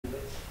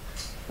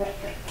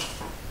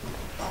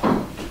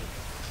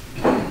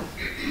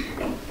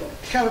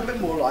Become a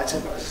bit more lighter,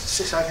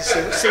 so I can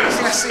see my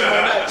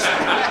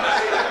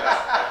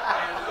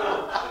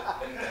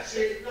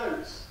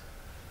notes.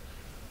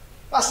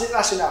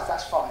 That's enough.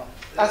 That's fine.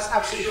 That's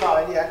absolutely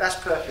fine. Yeah, that's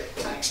perfect.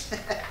 Thanks.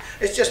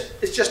 it's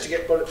just to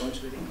get bullet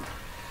points really.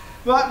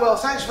 Right. Well,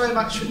 thanks very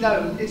much.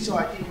 No, it's all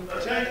right. You can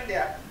turn it.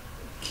 Yeah,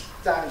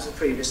 down to the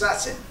previous.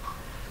 That's it.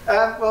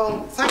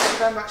 Well, thank you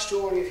very much to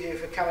all of you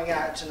for coming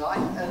out tonight,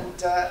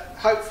 and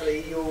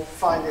hopefully you'll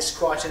find this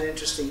quite an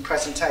interesting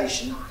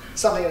presentation,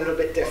 something a little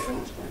bit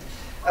different.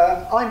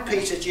 I'm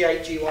Peter,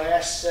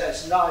 G8GYS,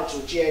 it's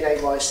Nigel,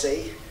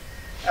 G8AYC.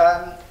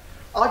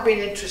 I've been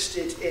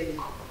interested in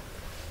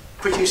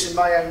producing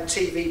my own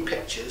TV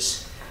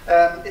pictures,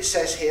 it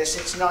says here,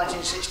 since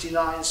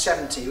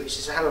 1969-70, which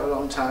is a hell of a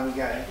long time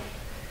ago.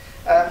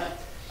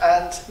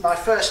 And my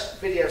first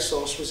video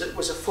source was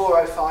a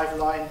 405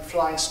 line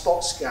flying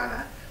spot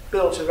scanner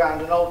built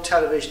around an old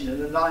television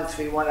and a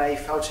 931A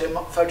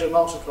photo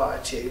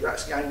multiplier tube.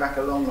 That's going back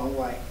a long, long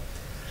way.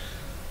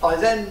 I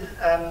then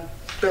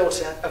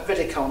built a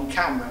Vidicon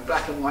camera,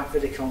 black and white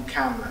Vidicon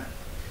camera,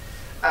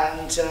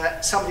 and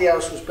somebody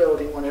else was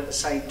building one at the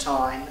same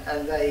time,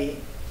 and they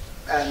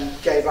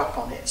gave up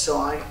on it. So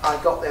I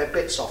got their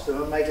bits off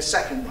them and made a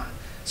second one.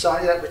 So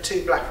I ended up with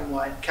two black and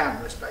white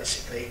cameras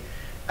basically.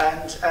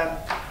 And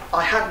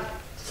I hadn't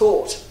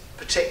thought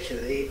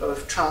particularly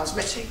of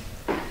transmitting.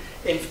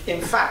 In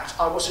fact,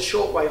 I was a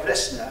shortwave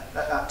listener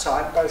at that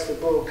time, both for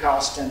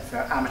broadcast and for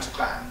amateur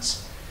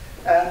bands.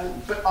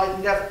 But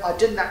I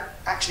didn't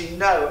actually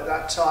know at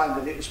that time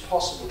that it was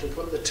possible to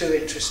put the two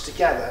interests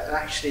together and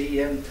actually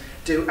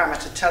do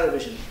amateur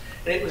television.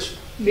 And it was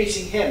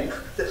meeting him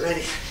that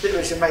really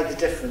made the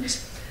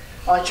difference.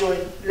 I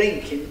joined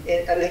Link in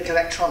Link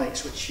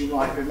Electronics, which you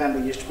might remember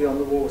used to be on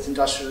the Walworth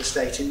Industrial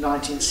Estate in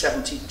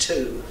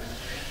 1972.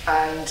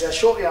 And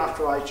shortly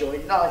after I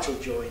joined, Nigel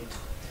joined.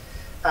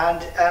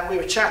 And we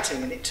were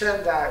chatting, and it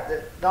turned out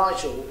that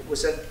Nigel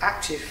was an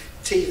active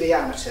TV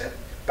amateur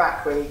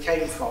back where he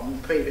came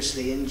from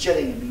previously in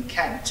Gillingham in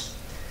Kent.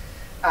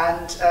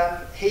 And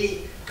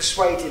he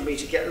persuaded me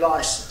to get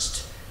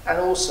licensed. And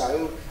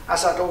also,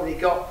 as I'd already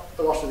got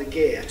a lot of the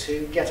gear,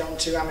 to get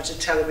onto amateur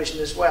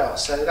television as well.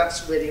 So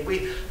that's really,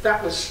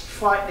 that was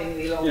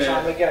frighteningly long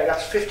time ago.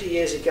 That's 50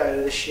 years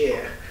ago this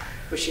year,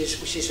 which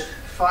is a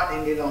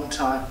frighteningly long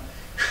time.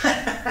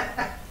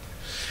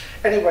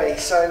 Anyway,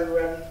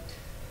 so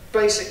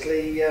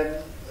basically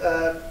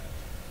the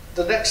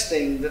next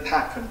thing that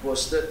happened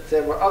was that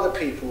there were other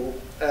people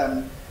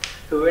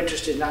who were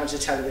interested in amateur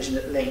television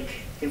at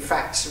Link. In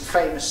fact, some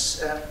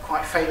famous,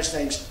 quite famous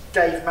names.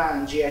 Dave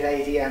Mann,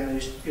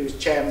 G8ADM, who was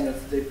chairman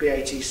of the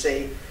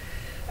BATC.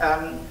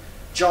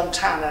 John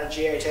Tanner,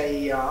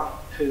 G8AER,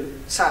 who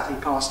sadly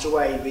passed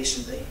away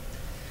recently.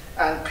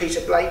 And Peter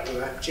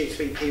Blakeborough,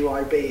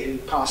 G3PYB, who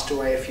passed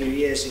away a few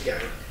years ago,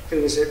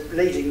 who was a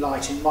leading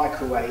light in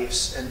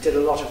microwaves and did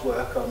a lot of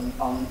work on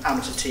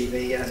amateur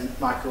TV and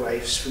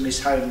microwaves from his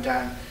home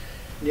down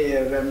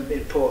near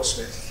in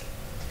Portsmouth.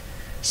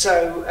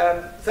 So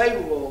they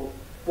were all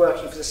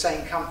working for the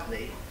same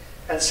company,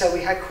 and so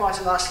we had quite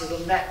a nice little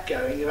net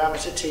going of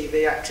amateur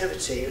TV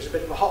activity. It was a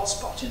bit of a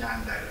hotspot in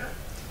Andover,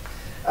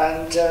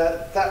 and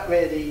that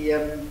really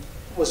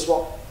was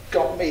what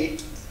got me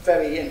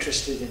very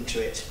interested into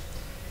it.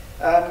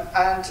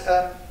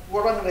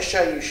 What I'm going to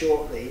show you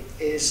shortly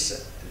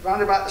is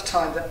around about the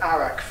time that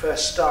arac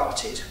first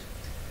started.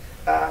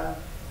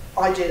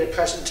 I did a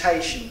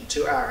presentation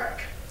to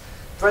arac,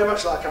 very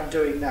much like I'm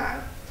doing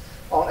now,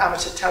 on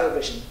amateur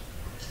television.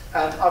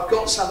 And I've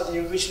got some of the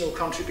original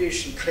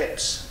contribution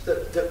clips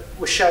that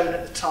were shown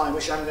at the time,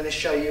 which I'm going to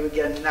show you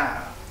again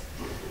now.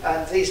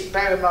 And these,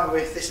 bear in mind,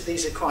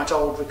 these are quite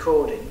old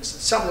recordings.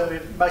 Some of them,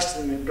 most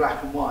of them in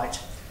black and white.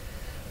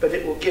 But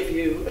it will give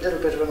you a little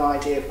bit of an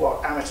idea of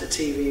what amateur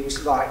TV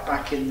was like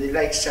back in the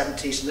late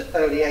 70s and the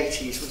early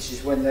 80s, which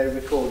is when they were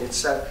recorded.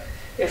 So,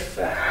 if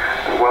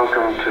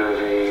welcome to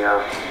the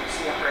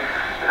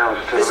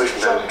amateur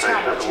television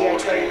demonstration at the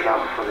Walworth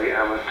Club for the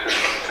amateur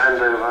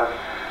Andover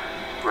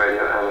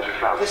Radio Amateur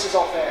Club. This is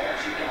off air.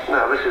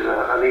 No, this is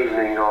an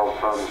evening of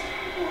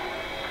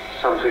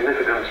some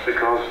significance,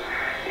 because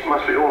it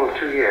must be all of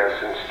 2 years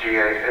since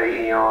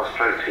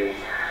G8AER/T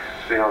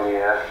has been on the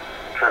air,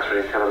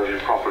 transmitting television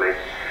properly,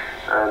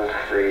 and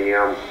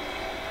the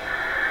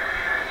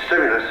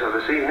stimulus of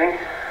this evening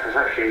has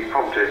actually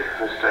prompted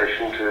this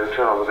station to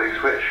turn on the big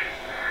switch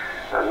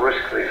and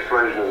risk the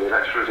explosion of the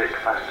electrolytic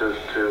capacitors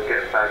to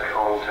get back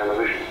on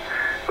television.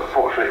 But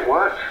fortunately it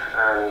worked,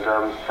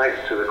 and thanks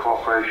to the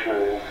cooperation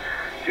and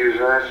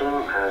enthusiasm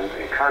and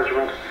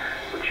encouragement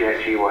of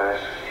G8GYS,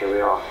 here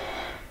we are.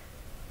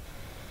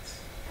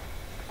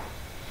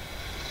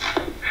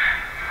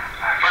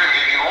 Very good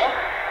evening all.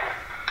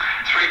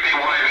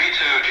 3PYV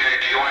to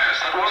G8GYS.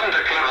 That wasn't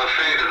a clever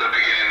fade at the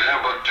beginning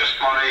there, but just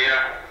my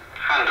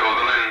hand over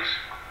the lens.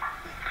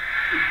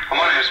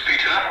 Well, my name is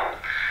Peter,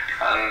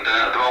 and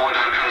at the moment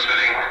I'm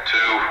transmitting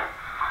to,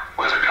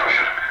 where's the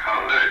caption?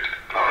 Can't do it,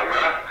 not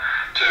remember.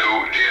 To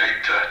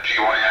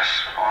G8GYS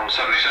on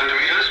 70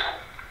 centimeters.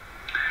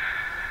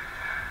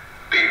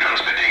 Been been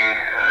transmitting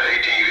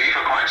ATV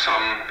for quite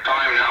some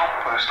time now,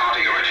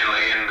 starting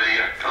originally in the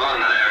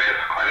London area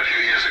quite a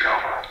few years ago.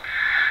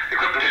 The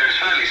equipment here is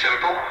fairly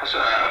simple. There's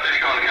a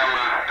Vidicon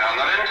camera down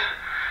that end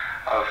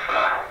of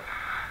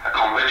a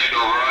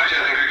conventional variety,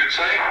 I think we could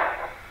say.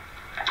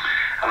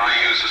 And I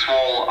use a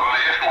small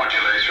IF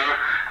modulator,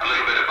 a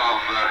little bit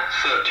above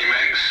 30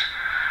 megs,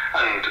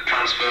 and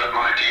transfer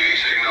my TV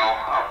signal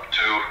up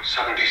to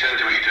 70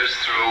 centimeters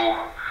through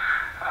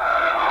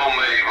a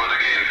homemade, but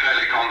again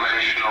fairly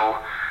conventional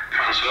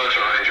transverter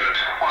arrangement.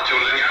 One or two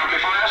linear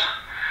amplifiers,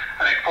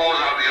 and it pours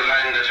out the other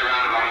end at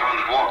around about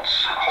 100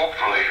 watts,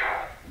 hopefully.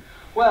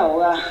 Well,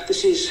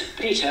 this is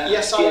Peter,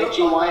 yes,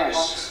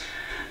 GYS,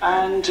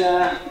 and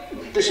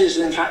this is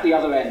in fact the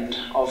other end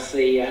of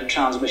the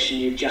transmission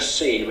you've just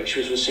seen, which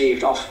was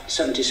received off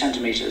 70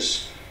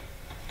 centimetres.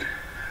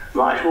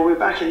 Right, well, we're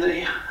back in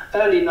the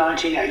early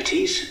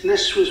 1980s.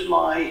 This was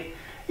my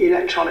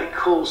electronic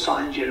call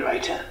sign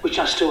generator, which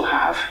I still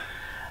have,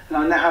 and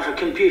I now have a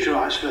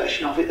computerised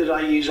version of it that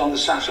I use on the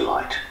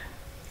satellite.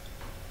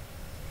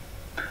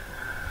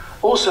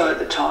 Also at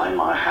the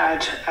time I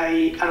had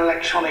an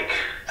electronic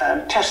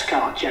test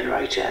card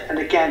generator, and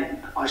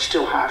again I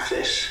still have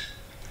this.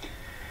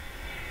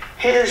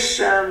 Here's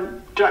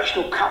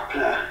directional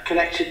coupler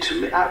connected to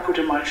the output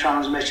of my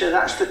transmitter.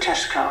 That's the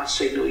test card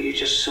signal you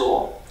just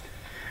saw,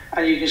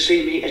 and you can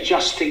see me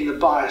adjusting the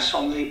bias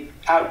on the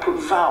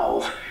output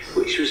valve,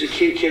 which was a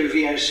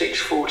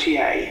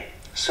QQ-V0640A.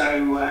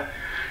 So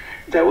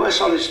there were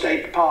solid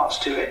state parts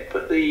to it,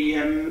 but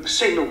the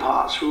signal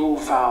parts were all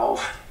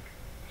valve.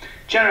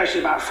 Generated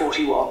about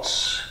 40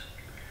 watts.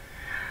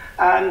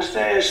 And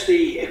there's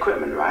the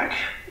equipment rack,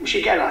 which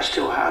again I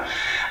still have,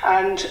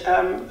 and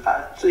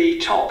at the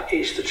top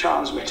is the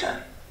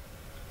transmitter.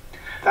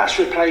 That's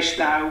replaced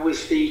now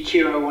with the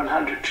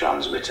QO100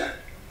 transmitter.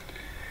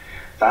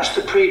 That's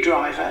the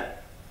pre-driver,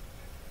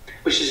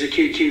 which is a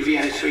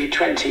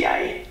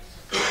QQ-V0320A.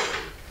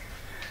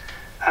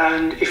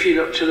 And if you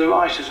look to the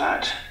right of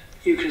that,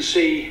 you can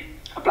see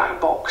a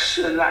black box,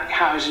 and that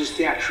houses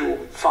the actual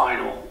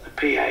final, the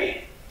PA.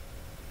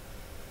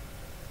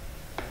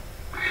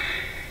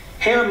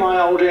 Here are my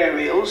old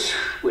aerials,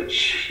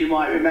 which you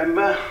might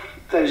remember,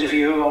 those of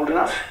you who are old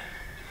enough,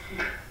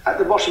 at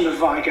the bottom of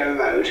Vigo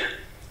Road.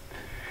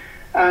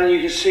 And you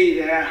can see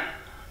there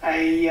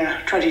a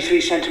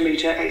 23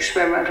 centimetre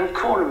experimental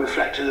corner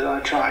reflector that I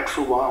tried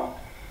for a while.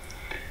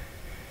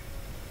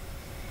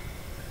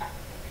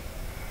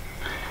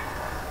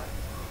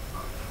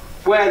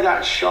 Where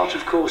that's shot,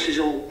 of course, is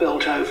all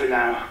built over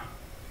now.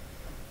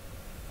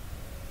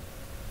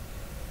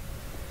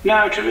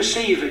 Now to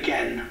receive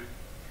again.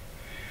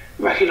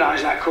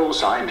 Recognise that call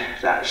sign.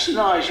 That's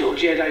Nigel,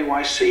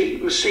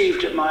 JAYC,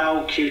 received at my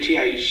old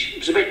QTH. It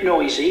was a bit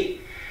noisy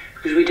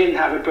because we didn't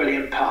have a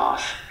brilliant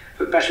path,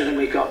 but better than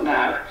we've got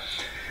now.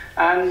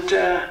 And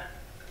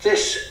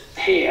this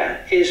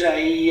here is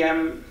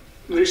a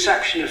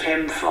reception of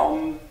him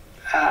from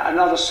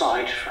another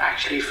site,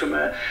 actually from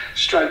a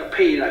stroke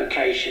P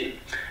location,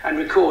 and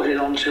recorded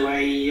onto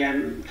a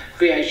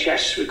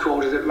VHS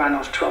recorder that ran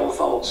off 12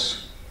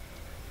 volts.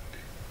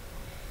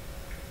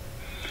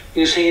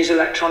 You can see his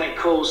electronic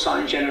call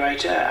sign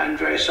generator and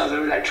various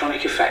other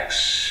electronic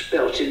effects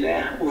built in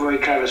there, all very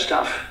clever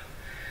stuff,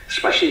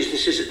 especially as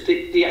this is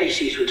the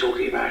 80s we're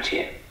talking about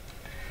here.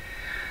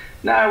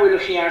 Now we're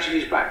looking out of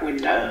his back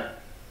window,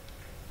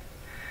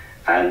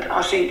 and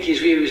I think his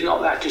view is not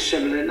that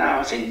dissimilar now.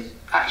 I think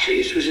actually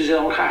this was his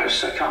old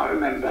house, I can't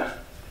remember.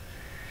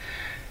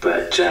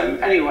 But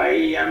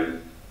anyway,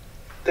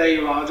 there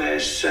you are,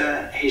 there's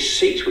his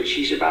seat, which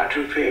he's about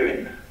to appear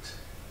in.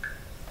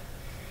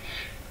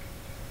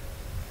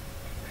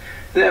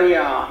 There we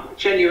are,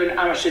 genuine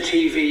amateur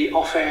TV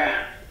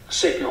off-air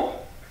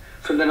signal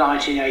from the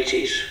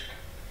 1980s.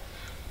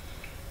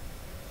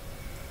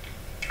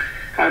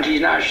 And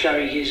he's now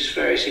showing his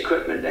various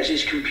equipment. There's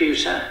his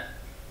computer,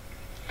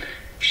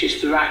 which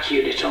is the rack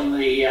unit on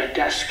the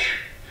desk.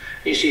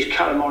 You see his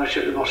colour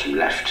monitor at the bottom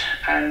left,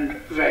 and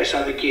various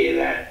other gear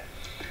there.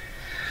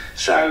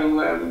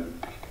 So,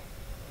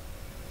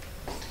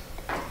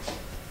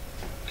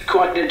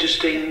 quite an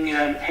interesting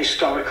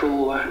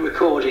historical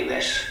recording,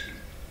 this.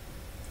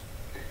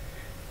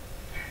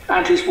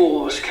 And his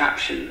Wars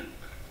caption,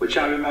 which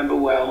I remember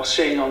well,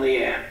 seeing on the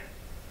air.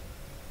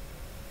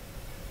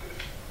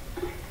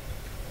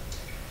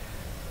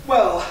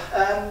 Well,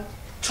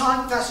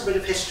 that's a bit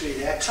of history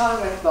there. Time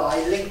went by,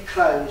 link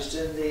closed,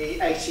 and the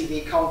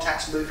ATV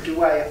contacts moved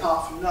away,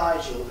 apart from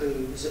Nigel,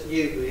 who was at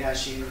Newbury,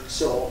 as you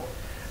saw,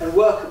 and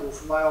workable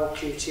from my old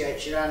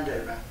QTH in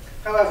Andover.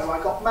 However, I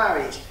got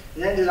married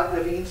and ended up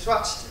living in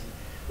Thruxton,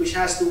 which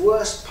has the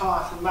worst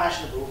path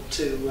imaginable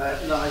to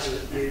Nigel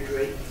at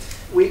Newbury.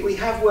 We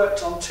have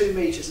worked on 2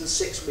 metres and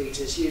 6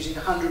 metres using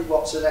 100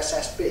 watts of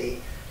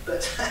SSB,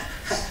 but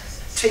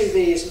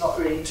TV is not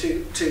really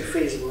too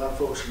feasible,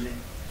 unfortunately.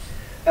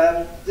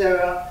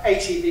 There are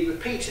ATV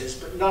repeaters,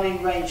 but none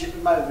in range at the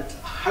moment.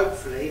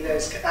 Hopefully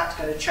that's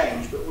going to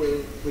change, but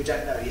we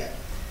don't know yet.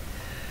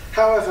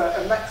 However,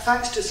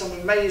 thanks to some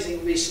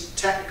amazing recent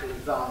technical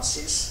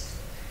advances,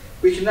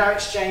 We can now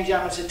exchange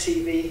amateur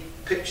TV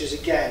pictures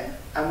again,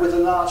 and with a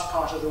large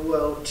part of the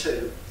world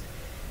too.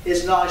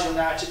 Here's Nigel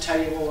now to tell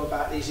you more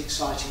about these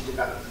exciting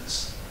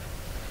developments.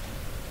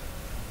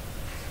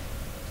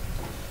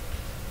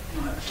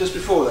 Right, just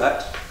before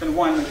that, I'm going to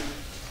wind the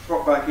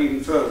clock back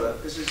even further.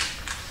 This is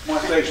my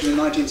station in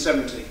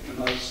 1970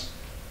 when I was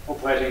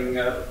operating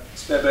a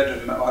spare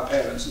bedroom at my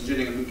parents in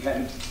Gillingham in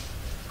Kent.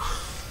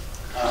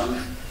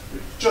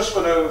 We've just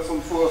gone over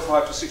from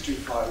 405 to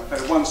 625. In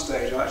fact, at one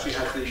stage I actually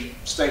had the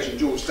station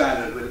dual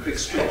standard with a big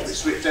switch. We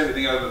switched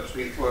everything over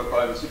between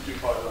 405 and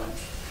 625 lines.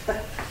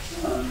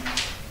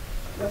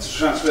 That's a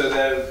transfer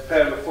there with a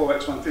pair of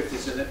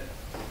 4X150s in it.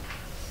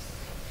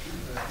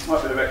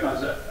 Might be able to recognise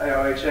that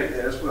ARH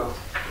there as well.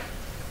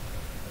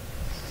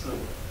 So,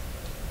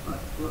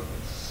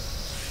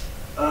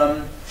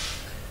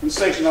 in the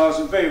station I was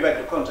in very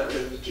regular contact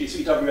with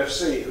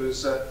GCWFC, who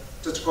was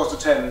just across the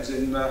Thames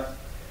in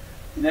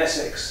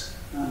Essex,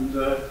 and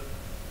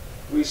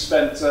we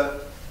spent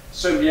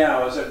so many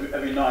hours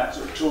every night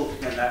sort of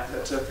talking and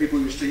that people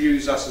used to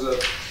use us as a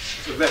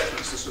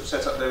reference to sort of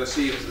set up their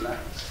receivers and that.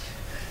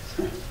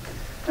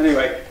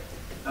 Anyway,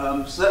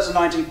 so that's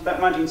about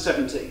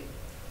 1970.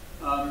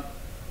 Now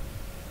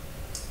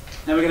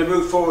we're going to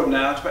move forward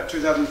now to about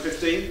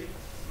 2015.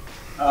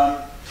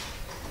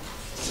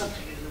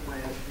 Something in the way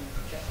of the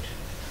projector.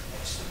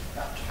 Yes,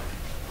 that.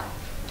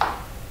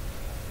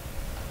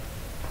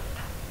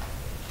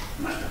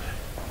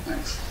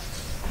 Thanks.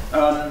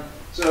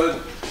 So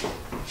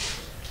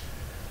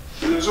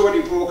there was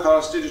already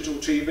broadcast digital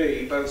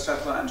TV, both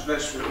satellite and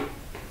terrestrial,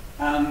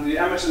 and the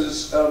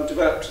amateurs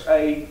developed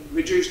a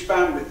reduced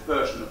bandwidth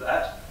version of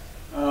that,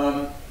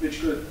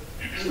 which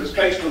was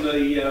based on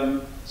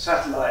the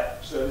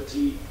satellite, so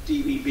the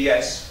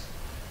DVB-S,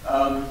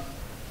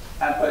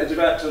 but it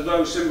developed a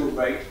low symbol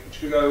rate, which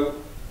could go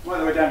right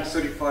the way down to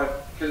 35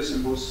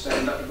 kilosymbols a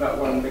second, up to about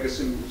 1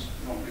 megasymbol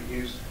normally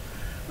used.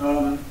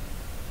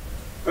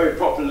 Very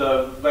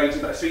popular rate,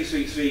 about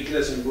 333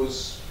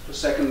 kilosymbols per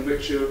second,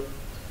 which will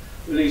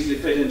easily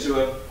fit into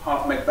a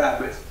half meg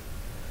bandwidth.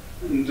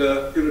 And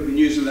people have been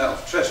using that on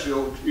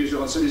terrestrial, use it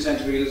on 70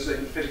 centimeters, they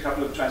can fit a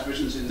couple of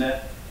transmissions in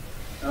there.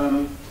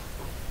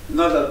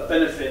 Another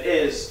benefit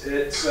is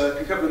it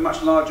can cover a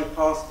much larger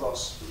path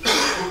loss.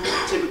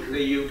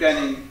 Typically you're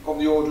gaining on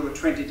the order of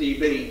 20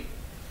 dB,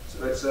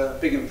 so it's a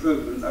big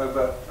improvement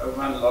over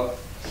analog.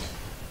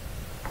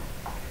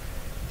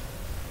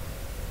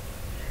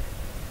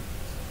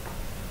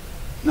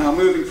 Now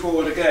moving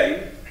forward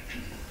again,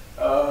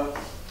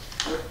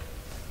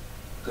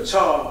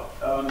 Qatar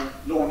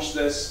launched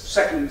their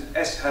second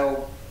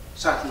SHEL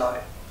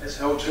satellite,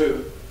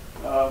 SHEL-2,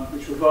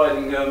 which is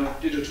providing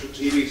digital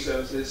TV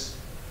services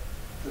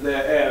for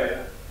their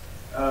area.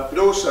 But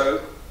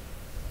also,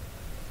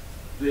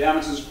 the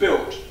amateurs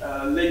built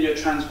a linear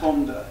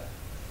transponder.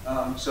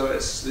 So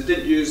they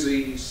didn't use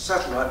the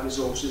satellite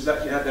resources, they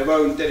actually had their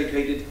own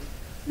dedicated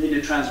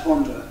linear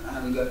transponder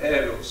and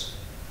aerials.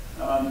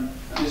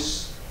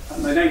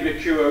 And they named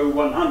it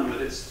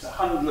QO100. It's the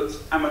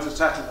 100th amateur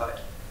satellite,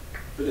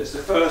 but it's the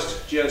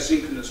first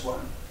geosynchronous one.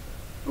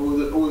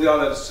 All the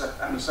other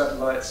amateur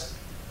satellites,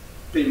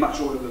 pretty much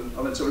all of them,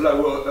 are into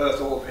low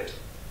Earth orbit.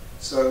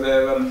 So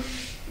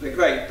they're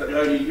great, but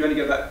you only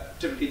get about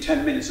typically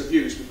 10 minutes of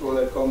use before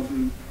they've gone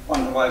from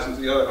one horizon to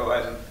the other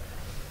horizon.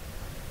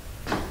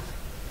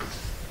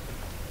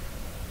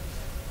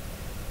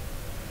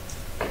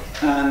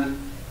 And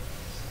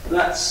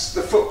that's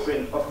the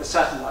footprint of the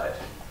satellite.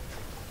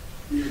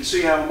 You can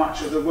see how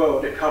much of the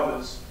world it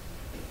covers.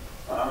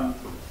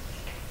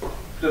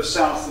 The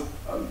South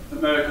of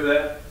America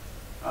there,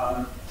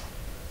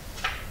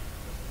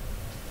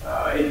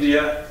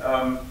 India,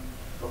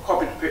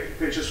 copied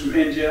pictures from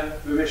India,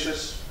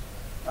 Mauritius,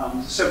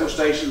 several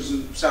stations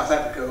in South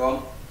Africa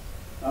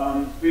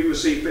on. We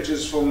received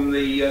pictures from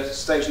the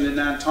station in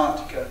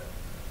Antarctica.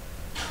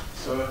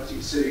 So as you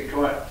can see,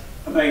 quite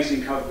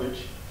amazing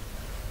coverage.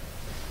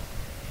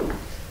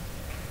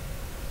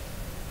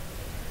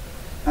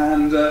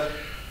 And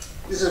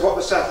this is what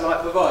the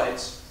satellite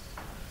provides.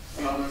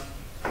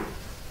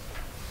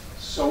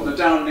 So on the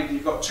downlink,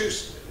 you've got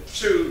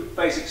two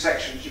basic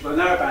sections. You've got a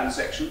narrowband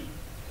section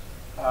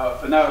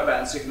for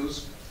narrowband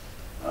signals.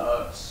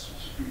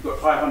 You've got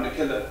 500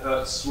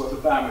 kilohertz worth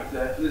of bandwidth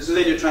there. And it's a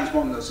linear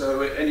transponder,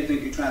 so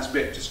anything you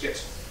transmit just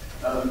gets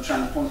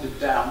transponded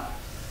down.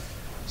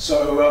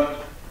 So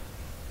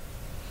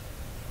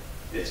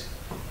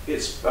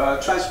it's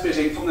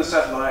transmitting from the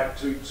satellite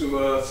to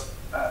Earth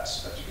at,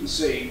 as you can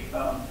see,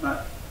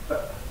 about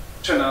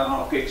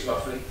 10.5 gigs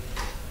roughly.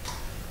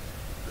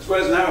 As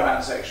well as the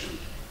narrowband section,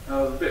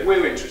 the bit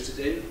we're interested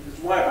in is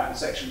the wideband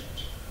section.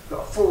 We've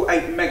got a full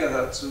 8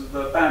 megahertz of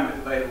bandwidth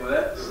available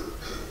there.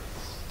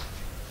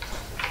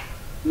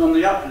 And on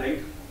the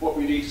uplink, what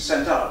we need to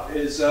send up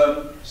is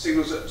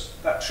signals at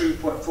about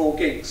 2.4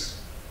 gigs.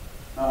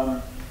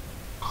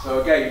 So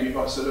again, you've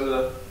got sort of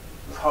the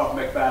half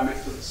meg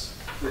bandwidth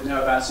with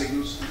narrowband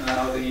signals, and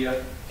now the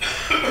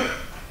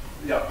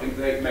uplink,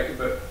 the 8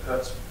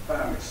 megahertz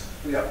bandwidth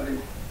for the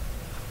uplink.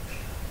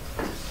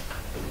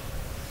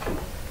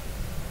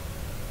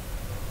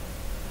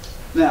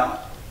 Now,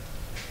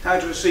 how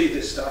to receive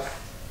this stuff?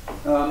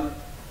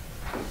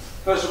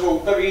 First of all,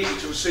 very easy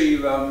to receive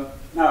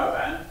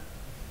narrowband.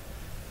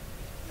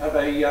 Have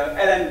a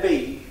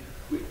LNB,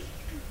 which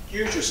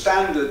use your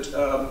standard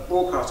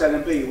broadcast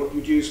LNB, what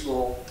you'd use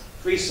for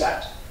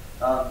FreeSat.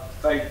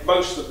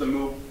 Most of them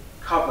will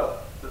cover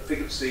the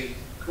frequency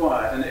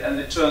required, and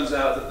it turns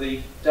out that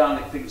the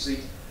downlink frequency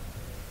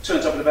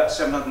turns up at about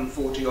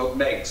 740 odd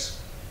megs.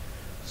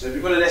 So if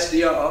you've got an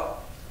SDR,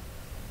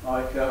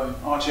 like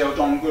RTL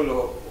dongle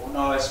or an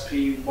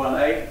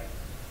RSP1A,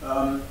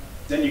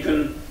 then you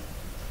can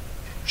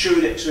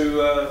tune it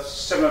to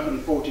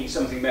 740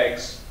 something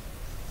megs,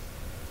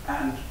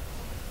 and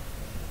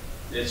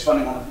it's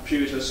running on a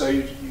computer, so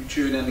you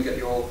tune in and get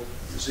your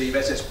receive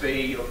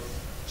SSB or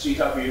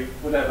CW,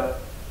 whatever.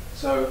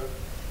 So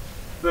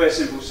very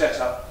simple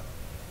setup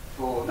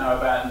for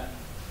narrowband.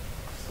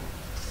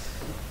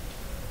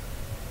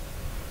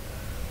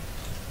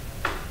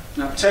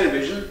 Now for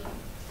television,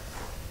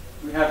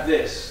 we have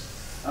this.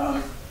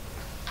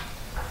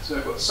 So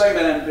we've got the same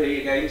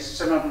LNB again,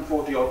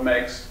 740 odd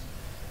megs.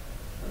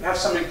 We have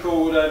something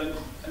called a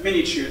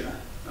mini tuner.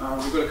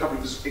 We've got a couple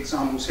of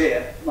examples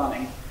here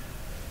running.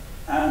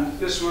 And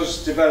this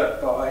was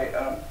developed by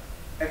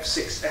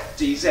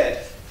F6FDZ,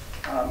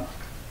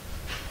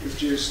 who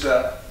produced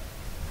the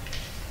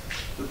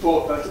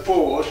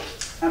board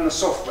and the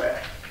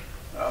software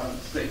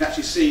that you can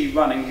actually see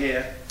running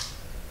here.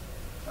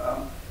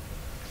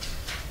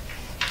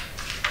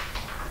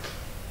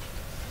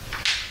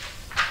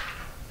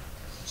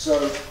 So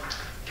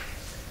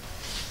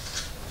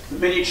the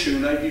mini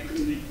tuner, you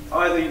can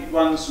either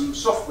run some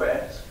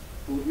software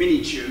called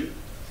Mini Tune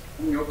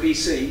on your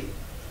PC,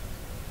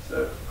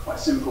 so quite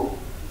simple.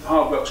 The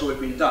hard work's already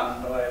been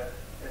done by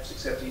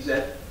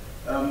F6FDZ,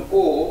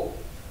 or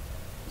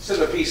instead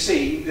of a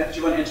PC, you can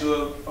actually run it into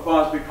a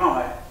Raspberry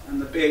Pi,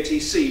 and the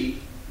BATC,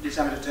 British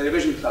Amateur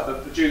Television Club,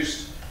 have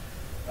produced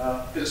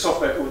a bit of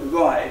software called the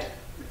Ride,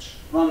 which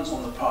runs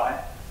on the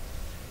Pi.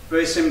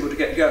 Very simple to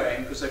get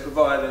going because they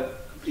provide a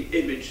complete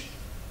image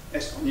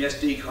on the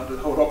SD card with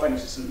the whole operating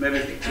system and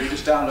everything. So you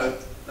just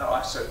download that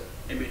ISO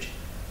image,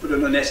 put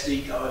it on an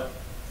SD card,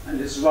 and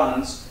it just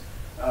runs.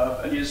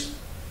 And use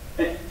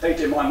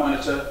HDMI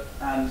monitor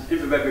and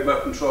infrared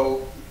remote control.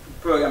 You can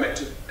program it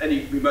to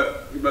any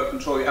remote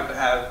control you happen to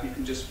have. You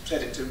can just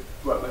set it to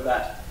work with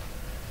that.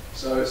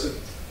 So it's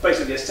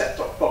basically a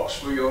set-top box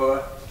for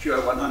your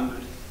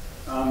QO100.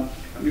 And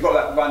we've got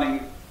that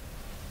running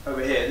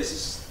over here.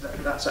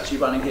 That's actually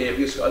running here.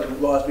 We've just got a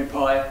little Raspberry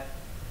Pi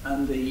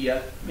and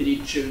the MIDI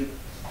tune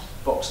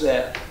box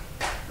there,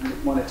 and the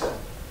monitor.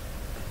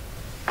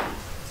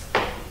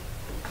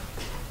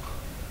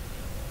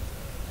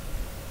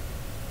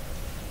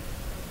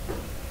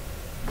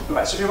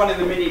 Right, so if you're running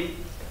the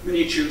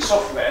MIDI tune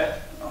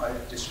software I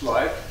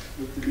described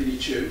with the MIDI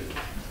tune,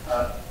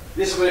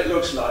 this is what it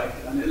looks like,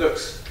 and it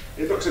looks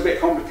a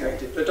bit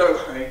complicated, but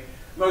don't worry,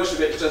 most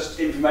of it's just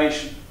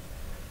information.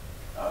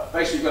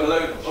 Basically, you've got a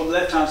load on the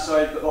left-hand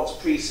side. You've got lots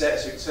of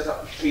presets. You can set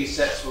up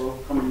presets for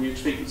commonly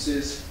used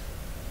frequencies.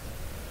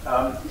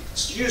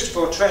 It's used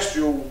for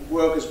terrestrial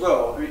work as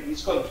well. I mean,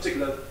 it's got a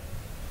particular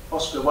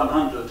Oscar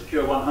 100,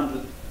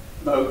 QO100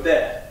 mode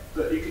there,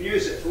 but you can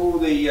use it for all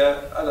the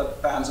other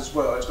bands as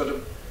well. It's got a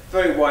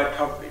very wide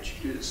coverage.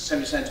 You can use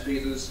 70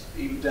 centimeters,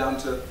 even down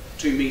to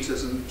 2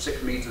 meters and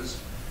 6 meters,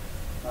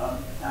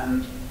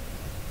 and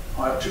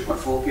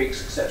 2.4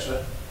 gigs,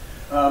 etc.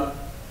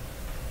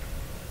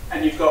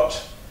 And you've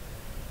got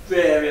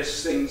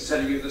various things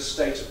telling you the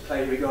state of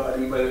play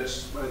regarding whether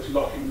it's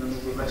locking and all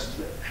the rest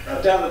of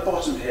it. Down the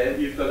bottom here,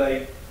 you've got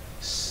a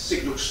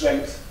signal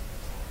strength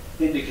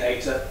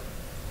indicator.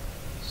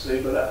 So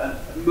you've got a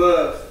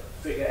MER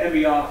figure,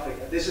 MER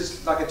figure. This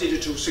is like a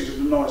digital signal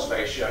to noise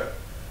ratio.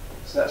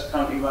 So that's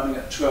currently running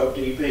at 12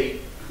 dB.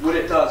 What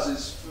it does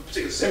is, for a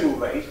particular symbol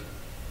rate,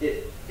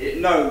 it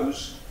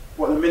knows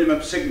what the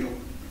minimum signal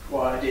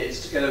required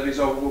is to get a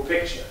resolvable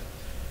picture.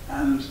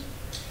 And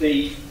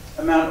the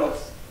amount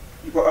of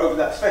you've got over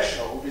that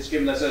threshold is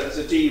given as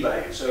a D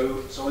value.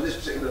 So in this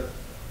particular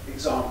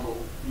example,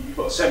 you've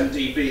got 7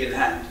 dB in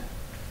hand.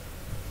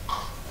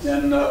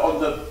 Then on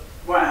the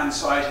right-hand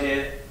side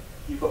here,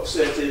 you've got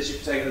facilities. You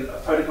can take a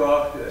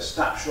photograph, a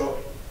snapshot,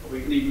 or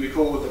you can even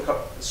record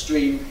the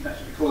stream. You can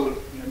actually record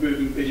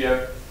moving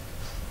video.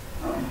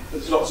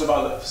 There's lots of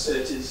other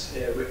facilities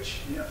here,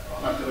 which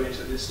I won't go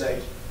into at this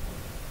stage.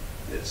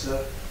 It's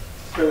a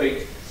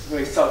very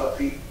thorough,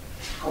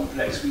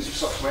 complex piece of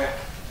software.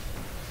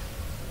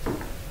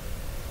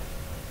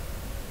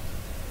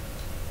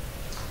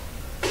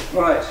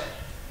 Right,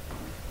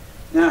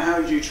 now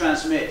how do you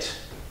transmit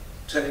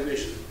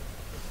television?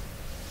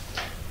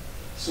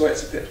 So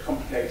it's a bit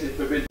complicated,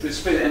 but we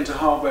split it into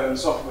hardware and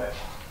software.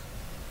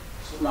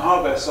 So on the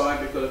hardware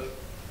side, we've got a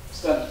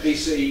standard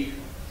PC,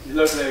 your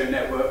local area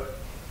network,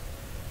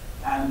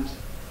 and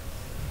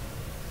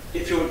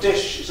if your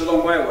dish is a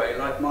long way away,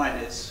 like mine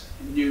is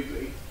in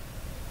Newbury,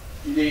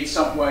 you need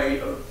some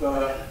way of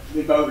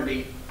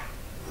remotely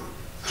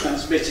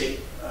transmitting.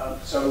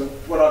 So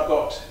what I've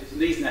got is an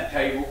Ethernet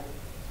cable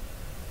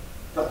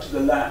plug to the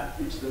LAN,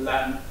 into the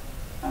LAN,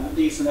 and an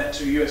Ethernet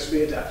to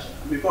USB adapter.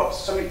 And we've got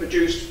something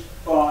produced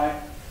by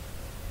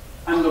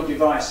Analog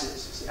Devices.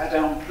 It's the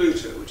Add-on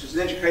Pluto, which is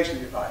an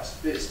educational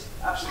device. It's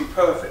absolutely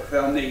perfect for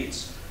our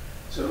needs.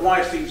 So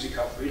wide frequency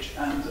coverage,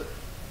 and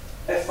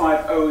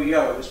F5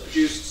 OEO has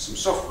produced some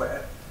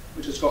software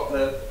which has got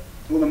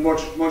all the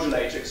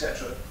modulator,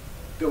 etc.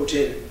 built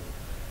in.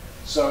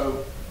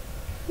 So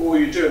all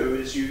you do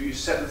is you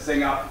set the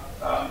thing up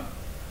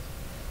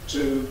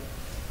to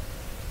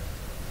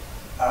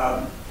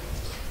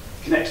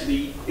connect to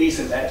the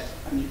Ethernet,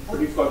 and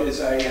what you've got is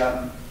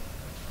an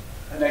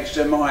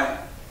HDMI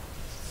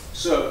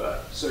server,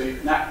 so you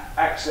can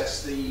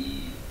access the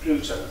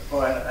Pluto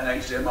via an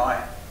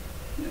HDMI,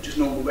 just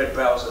normal web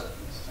browser,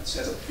 and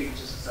set up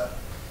features and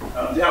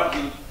stuff. The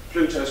output of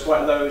Pluto is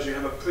quite low, as you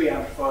have a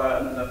pre-amplifier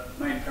and then a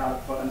main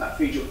amplifier, and that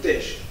feeds your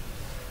dish.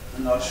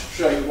 And I'll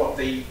show you what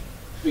the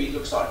feed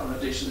looks like on the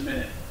dish in a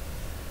minute.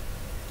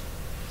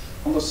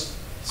 On there's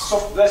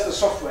the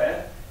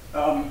software.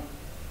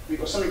 We've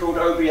got something called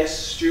OBS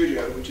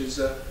Studio, which is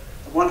a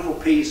wonderful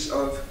piece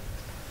of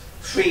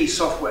free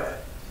software.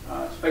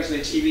 It's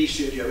basically a TV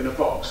studio in a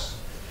box.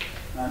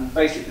 And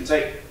basically you can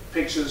take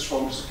pictures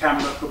from just a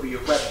camera, could be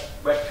your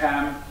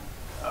webcam,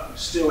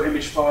 still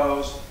image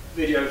files,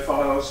 video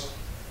files,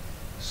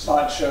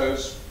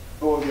 slideshows,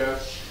 audio.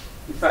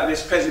 In fact,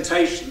 this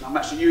presentation, I'm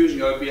actually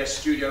using OBS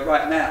Studio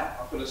right now.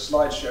 I've got a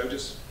slideshow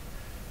just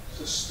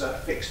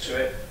fixed to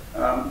it,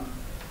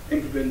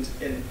 implement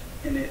in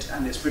it,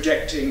 and it's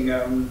projecting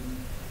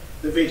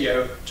the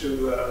video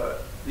to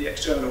the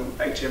external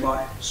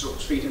HDMI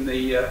source, feeding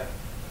the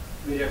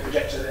video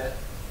projector there.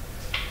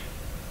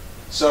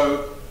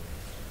 So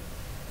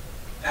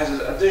it has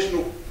an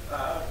additional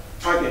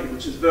plugin,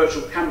 which is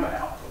virtual camera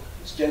output,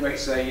 which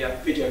generates a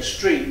video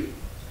stream,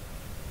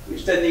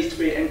 which then needs to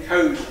be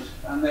encoded.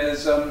 And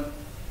there's a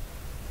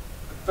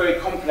very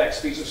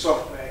complex piece of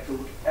software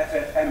called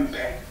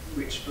FFmpeg,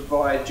 which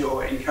provides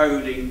your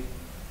encoding,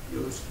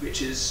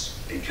 which is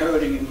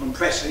encoding and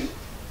compressing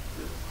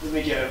the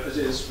video,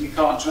 because we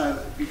can't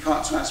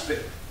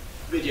transmit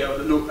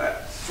video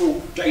at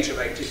full data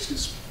rate.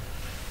 It's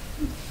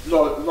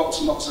lots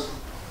and lots of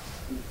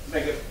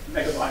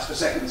megabytes per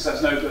second, so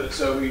that's no good.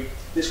 So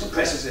this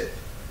compresses it,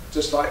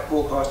 just like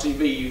broadcast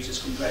TV uses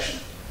compression.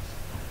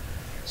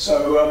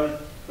 So,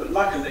 but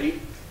luckily,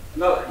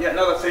 yet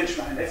another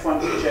Frenchman,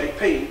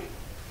 F1JP,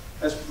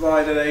 has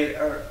provided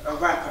a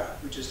wrapper,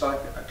 which is like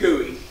a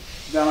GUI,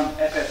 around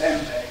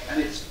FFmpeg,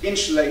 and it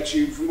insulates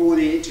you from all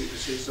the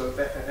intricacies of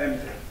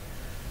FFmpeg.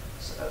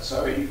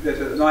 So you get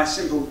a nice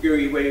simple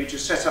GUI where you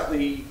just set up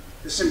the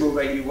symbol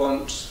rate you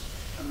want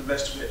and the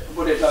rest of it. And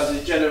what it does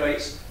is it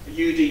generates a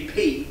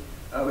UDP,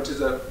 which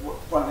is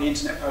one of the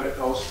internet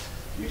protocols,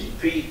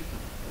 UDP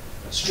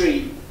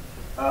stream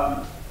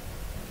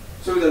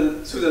through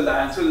the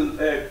LAN, through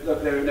the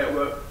local area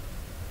network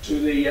to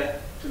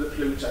the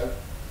Pluto.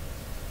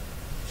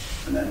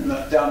 And then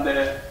down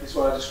there is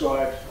what I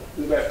described,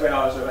 the web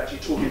browser actually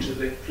talking to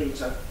the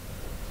Pluto.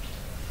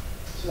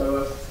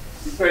 So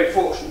we're very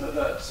fortunate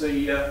that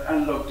the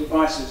Analog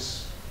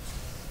Devices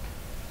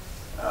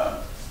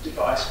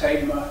device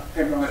came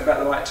along at about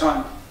the right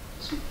time.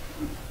 So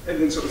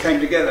everything sort of came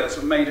together,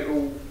 sort of made it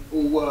all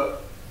work.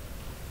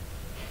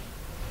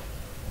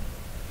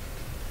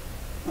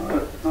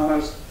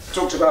 I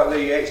talked about the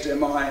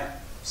HDMI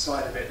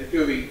side of it, the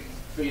GUI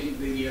feeding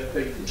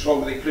the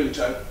control of the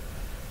Pluto.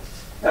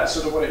 That's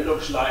sort of what it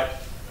looks like.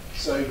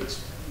 So it's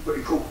what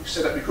you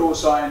set up your call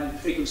sign,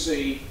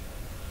 frequency,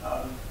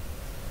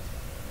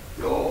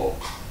 your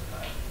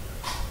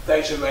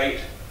data rate,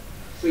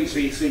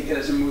 333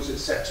 kilosignals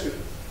it's set to.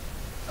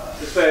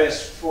 There's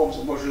various forms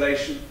of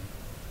modulation.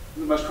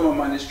 The most common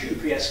one is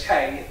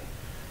QPSK.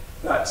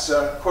 That's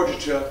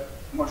quadrature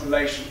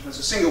modulation. There's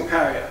a single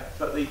carrier,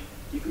 but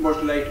you can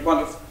modulate one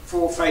of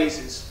 4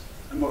 phases,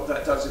 and what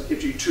that does, it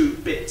gives you 2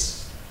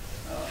 bits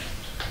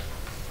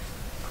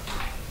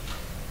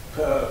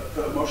per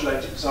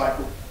modulating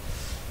cycle.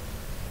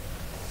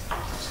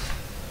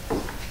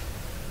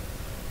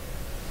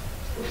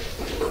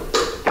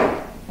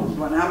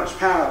 Right, how much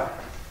power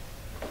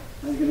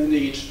are you going to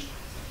need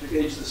to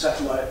get into the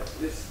satellite?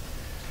 It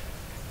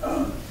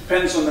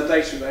depends on the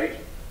data rate.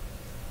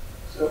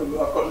 So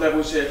I've got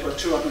levels here for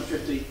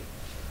 250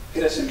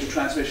 kilosignal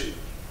transmission.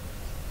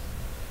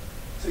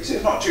 So you can see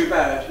it's not too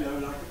bad,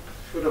 like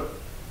you've got a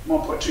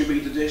 1.2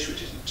 meter dish,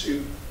 which isn't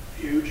too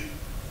huge,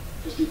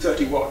 just need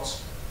 30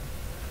 watts.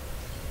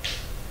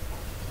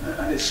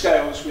 And it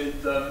scales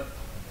with the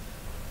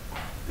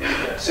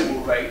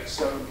symbol rate,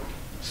 so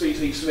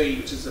 333,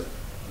 which is the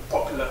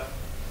popular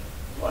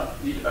one,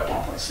 you need about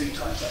 1.3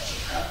 times that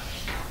sort of power.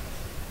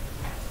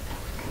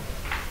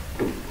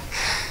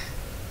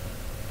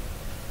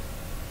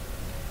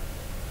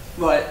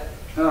 Right,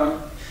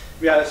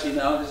 reality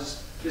now,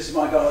 this is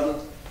my garden.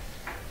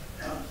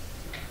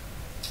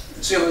 You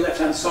can see on the left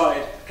hand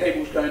side,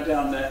 cables going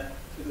down there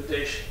to the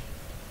dish.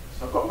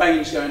 So I've got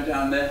mains going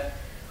down there,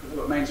 because I've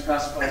got mains power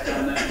supplies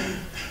down there.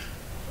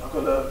 I've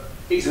got an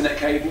Ethernet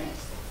cable,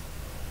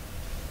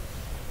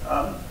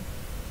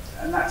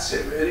 And that's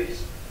it really.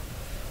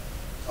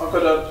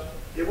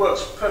 It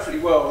works perfectly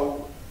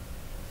well,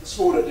 the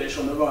smaller dish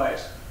on the right,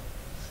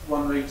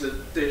 1 litre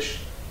dish,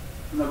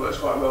 and that works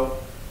quite well.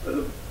 But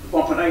the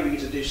 1.8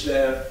 litre dish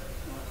there,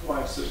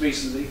 quite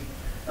recently,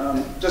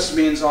 just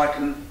means I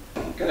can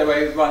get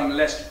away with running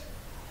less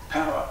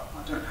power.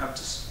 I don't have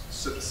to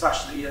sort of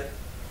thrash the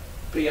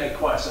PA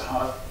quite so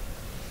hard.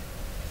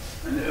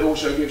 And it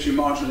also gives you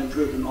marginal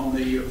improvement on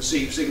the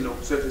received signal.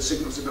 So if the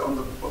signal's a bit on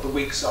the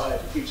weak side,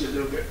 it gives you a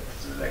little bit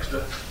of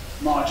extra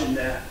margin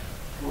there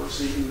for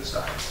receiving the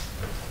stuff.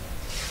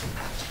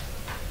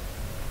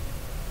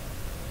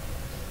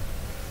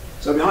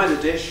 So behind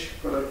the dish,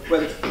 got a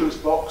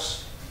weatherproof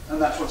box, and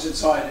that's what's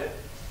inside it.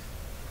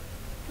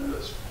 And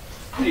it's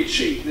pretty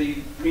cheap. The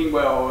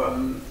Meanwell,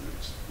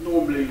 it's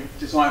normally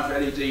designed for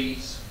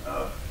LEDs,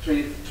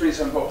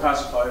 27-volt power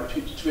supply, which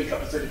you can tweak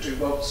up to 32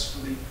 volts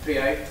for the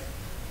PA.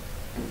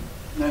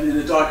 And then in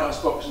the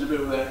die-cast box in the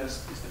middle there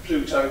is the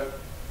Pluto.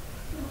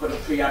 I've got a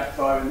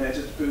preamplifier in there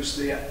to boost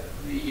the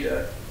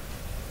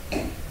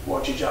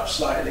wattage up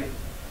slightly.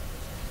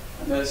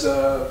 And there's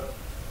a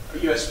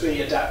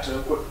USB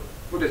adapter.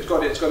 What it's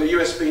got a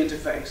USB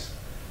interface,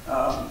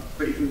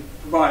 but you can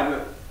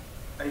provide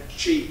a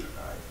cheap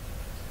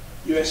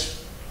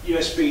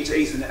USB to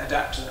Ethernet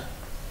adapter.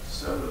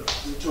 So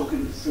we're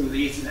talking through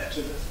the Ethernet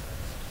to the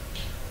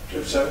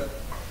Pluto.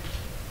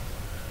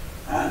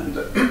 And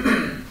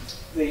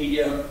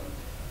the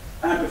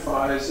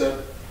amplifiers,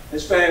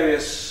 there's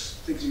various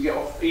things you can get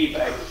off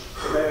eBay,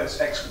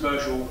 various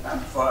ex-commercial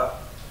amplifier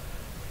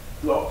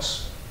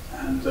blocks,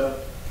 and I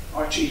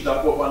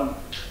bought one.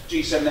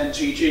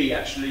 G7NTG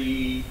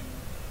actually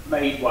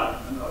made one,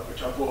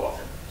 which I bought off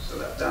him. So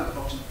that's down the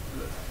bottom,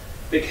 with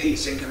a big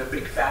heatsink and a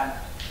big fan.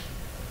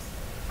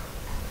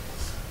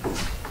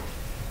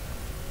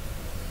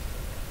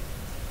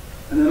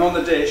 And then on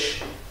the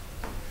dish,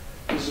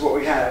 this is what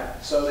we have.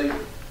 So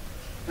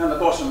down the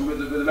bottom with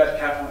the red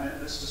cap on it,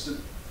 this is just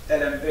an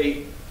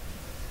LMP.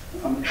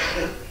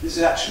 This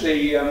is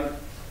actually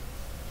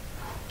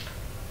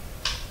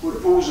called a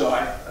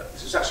bullseye.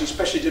 This is actually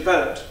specially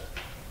developed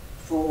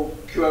for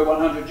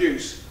QO100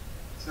 use.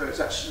 So it's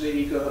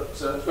actually got,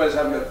 as well as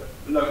having a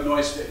low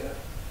noise figure,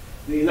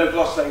 the low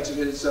loss later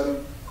is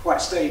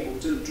quite stable,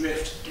 doesn't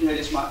drift nearly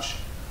as much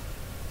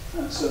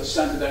as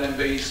standard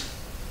LMVs.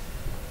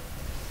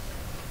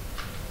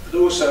 But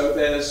also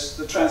there's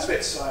the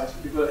transmit side.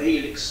 We've got a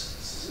helix.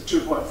 This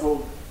is a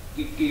 2.4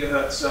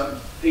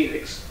 gigahertz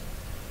helix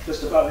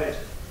just above it,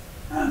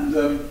 and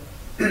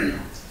I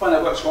find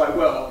that works quite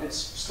well. It's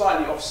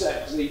slightly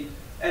offset because the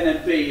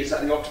NMB is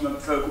at the optimum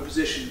focal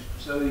position,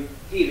 so the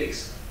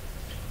helix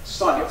is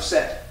slightly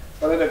offset.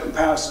 But in a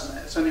comparison,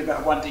 it's only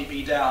about 1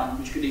 dB down,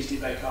 which you can easily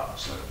make up,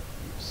 so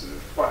it's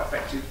quite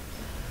effective.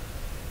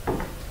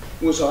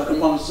 Also, I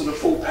can run sort of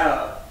full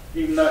power,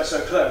 even though it's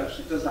so close.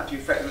 It doesn't actually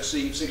affect the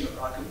received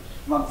signal. I can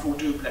run full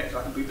duplex.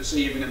 I can be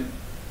receiving and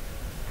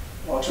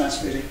while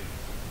transmitting.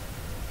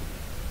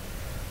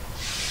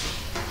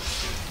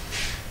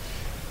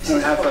 So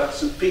we have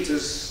St.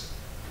 Peter's.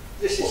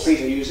 What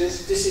Peter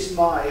uses. This is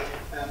my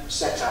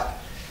setup.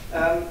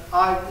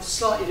 I'm in a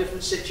slightly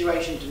different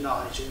situation to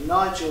Nigel.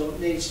 Nigel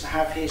needs to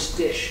have his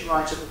dish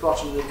right at the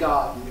bottom of the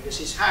garden because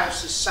his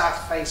house is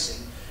south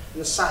facing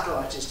and the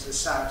satellite is to the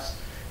south.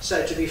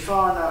 So to be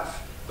far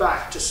enough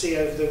back to see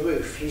over the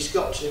roof, he's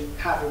got to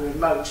have a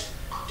remote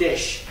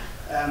dish,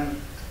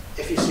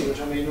 if you see what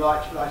I mean,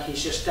 like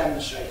he's just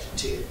demonstrated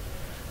to you.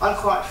 I'm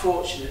quite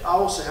fortunate. I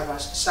also have a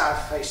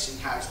south facing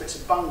house, but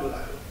it's a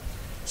bungalow.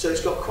 So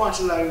it's got quite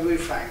a low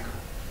roof angle.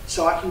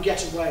 So I can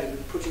get away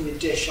with putting the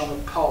dish on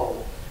a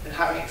pole and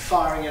having it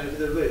firing over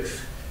the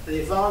roof. And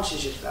the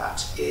advantage of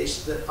that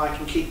is that I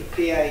can keep the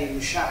PA in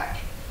the shack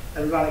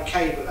and run a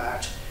cable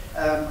out.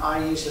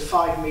 I use the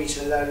 5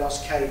 metre low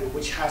loss cable,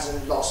 which has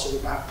a loss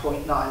of about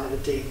 0.9 of a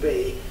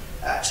dB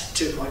at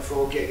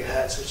 2.4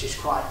 gigahertz, which is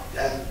quite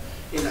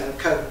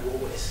copable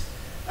with.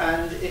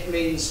 And it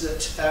means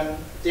that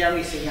the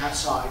only thing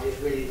outside is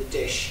really the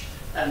dish,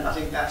 and I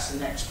think that's the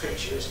next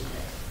picture, isn't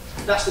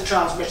it? That's the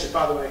transmitter,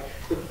 by the way.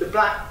 The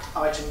black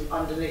item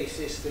underneath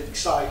is the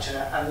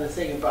exciter, and the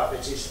thing above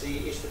it is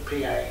the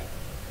PA.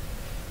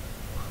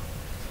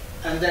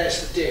 And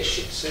there's the dish.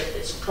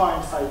 It's a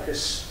prime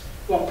focus,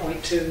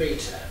 1.2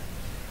 metre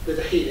with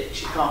a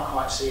helix. You can't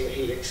quite see the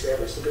helix there,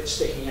 but it's a bit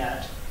sticking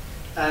out.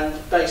 And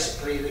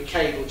basically the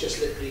cable just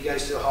literally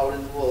goes through a hole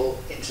in the wall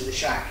into the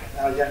shack.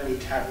 Now you don't need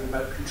to have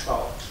remote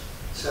control.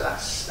 So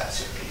that's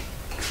it.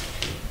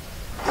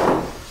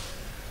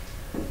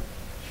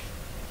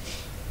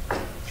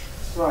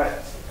 Right.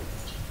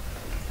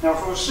 Now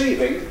for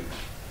receiving,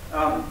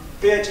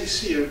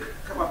 BATC have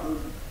come up with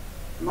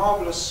a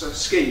marvellous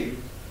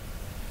scheme.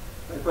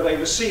 They've got a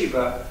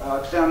receiver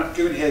down at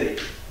Goon Hilly,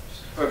 which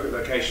is a perfect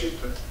location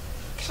for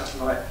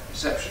satellite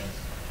reception.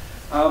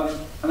 And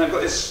they've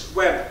got this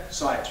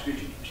website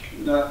which you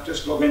can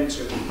just log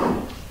into.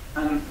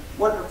 And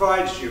what it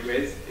provides you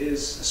with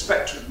is a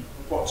spectrum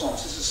of what's on.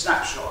 So it's a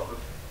snapshot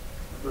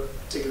of a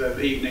particular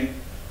evening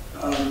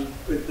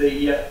with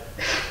the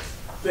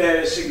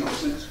various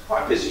signals, and it's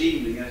quite a busy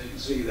evening, as you can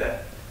see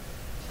there.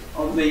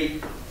 On the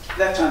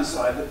left-hand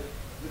side, the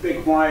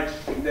big wide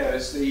thing there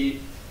is the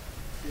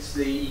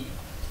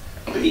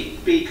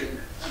beacon,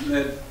 and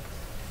they're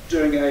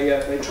doing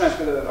they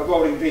transmit a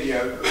rolling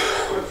video.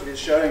 Hopefully, it's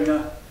showing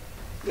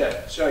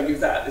showing you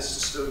that. This is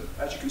just,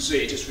 as you can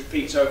see, it just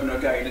repeats over and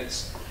again.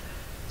 It's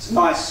a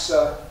nice,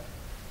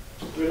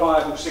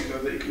 reliable signal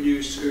that you can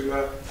use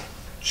to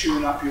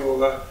tune up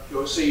your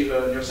receiver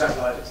and your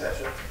satellite,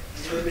 etc.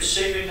 You're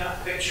receiving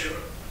that picture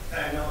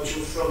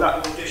nodule from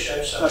your dish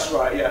outside. That's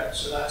right, yeah.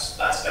 So that's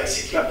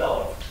basically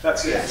live.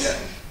 That's it, Yes. yeah.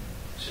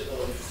 So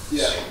live.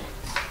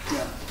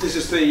 Yeah. This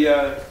is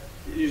the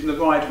using the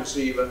wide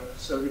receiver.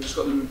 So we've just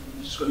got the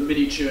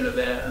MIDI tuner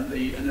there and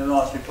the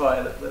Raspberry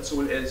Pi. That's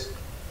all it is.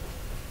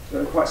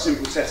 So quite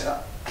simple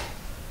setup.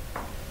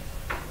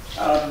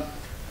 And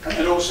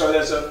then also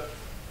there's the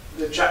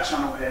chat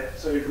channel here,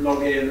 so you can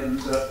log in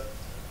and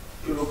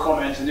people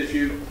comment, and if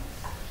you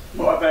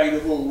not obeying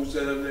the rules,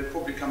 they'll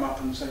probably come up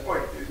and say, "Boy,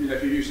 if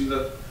you're using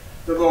the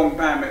wrong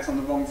bandwidth on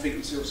the wrong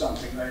frequency or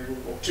something, or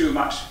too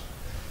much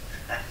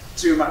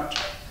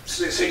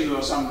signal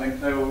or something,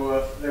 they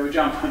will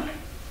jump on you."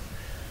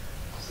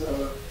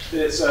 So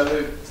it's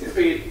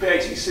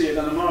BATC have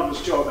done a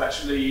marvellous job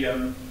actually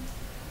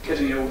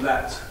getting all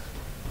that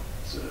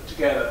sort of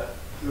together.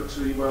 It looks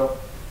really well.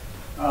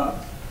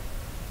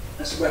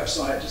 That's a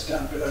website just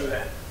down below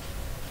there.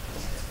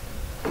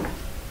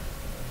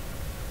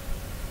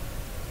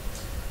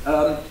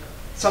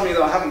 Something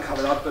that I haven't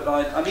covered up, but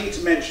I need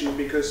to mention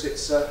because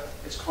it's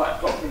quite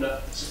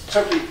popular. It's a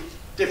totally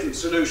different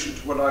solution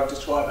to what I've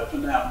described it for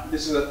now.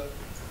 This is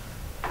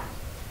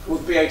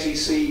called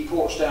BATC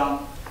Porch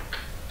Down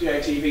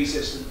DATV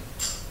system,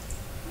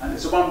 and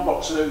it's a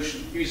one-box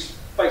solution.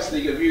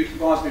 Basically, you use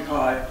Raspberry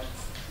Pi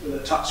with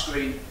a touch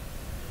screen,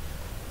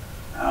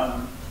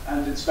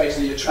 and it's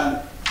basically a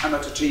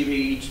amateur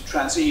TV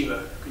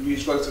transceiver. You can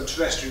use both for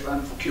terrestrial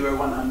and for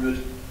QO100.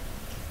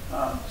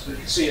 So you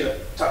can see a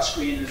touch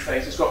screen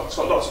interface. It's got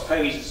lots of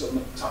pages on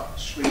the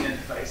touch screen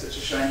interface. That's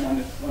just showing one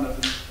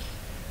of them.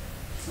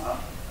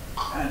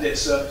 And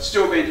it's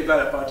still being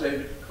developed by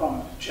David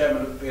Common,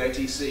 chairman of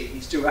BATC.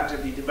 He's still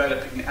actively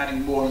developing and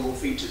adding more and more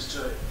features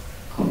to it.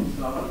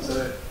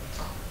 So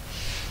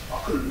I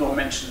couldn't not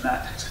mention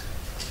that.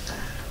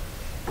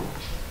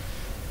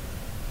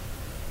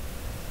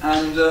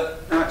 And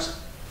now it's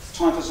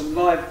time for some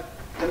live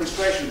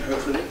demonstration,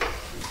 hopefully.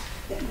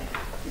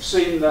 You've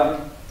seen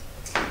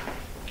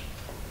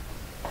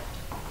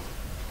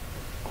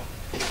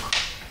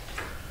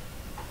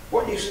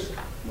what you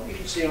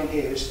can see on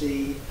here is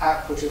the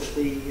output of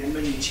the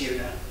MIDI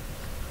tuner.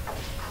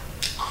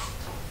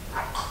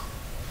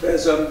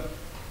 There's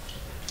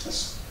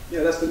that's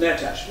the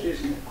net actually,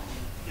 isn't it?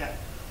 Yeah.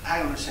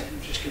 Hang on a second.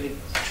 I'm just going to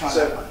try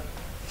So- that one.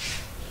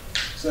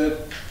 So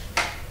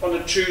on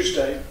a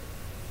Tuesday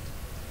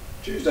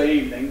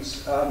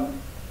evenings, I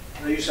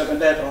used to have a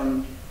net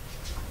on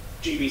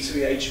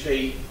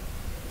GB3HB,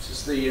 which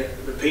is the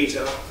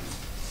repeater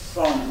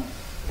from,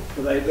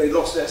 but they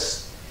lost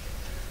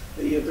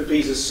the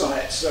repeater's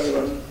site,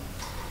 so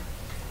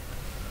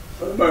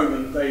for the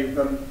moment they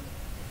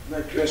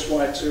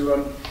QSY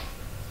to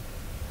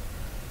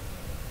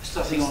There's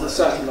nothing on the it.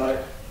 satellite.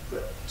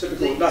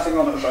 Typical, nothing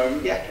on at the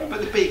moment. Yeah, but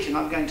the beacon,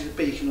 I'm going to the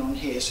beacon on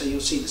here, so you'll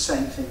see the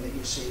same thing that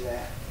you see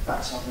there.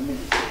 That's on the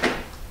MIDI tuner.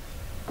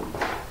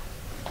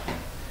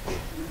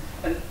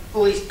 And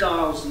all these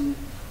dials and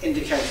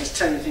indicators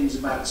tell you things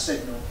about the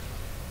signal.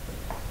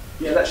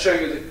 Yeah, that's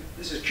showing you that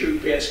this is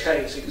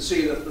QBSK, so you can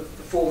see the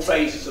four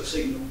phases of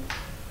signal.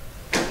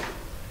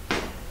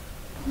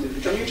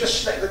 Can you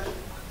just select the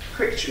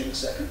quick tune a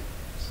second?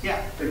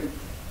 Yeah.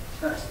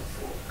 That's the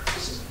four.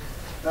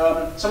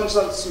 Someone's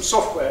done some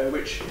software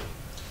which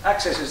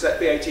accesses that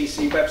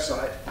BATC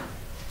website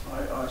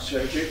I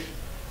showed you,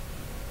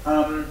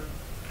 and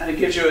it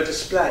gives you a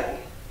display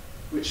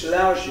which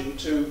allows you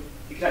can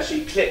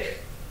actually click.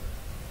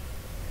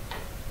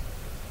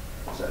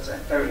 What's that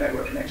saying? Direct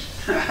network connection.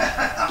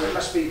 It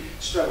must be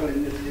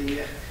struggling with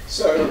the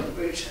So,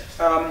 route.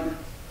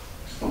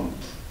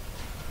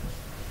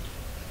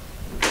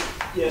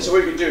 yeah, so what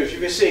you can do is you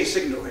can see a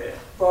signal here,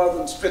 rather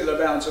than fiddle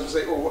around and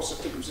say, oh, what's the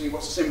frequency,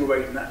 what's the symbol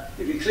rate in that?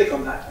 You can click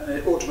on that and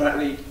it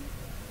automatically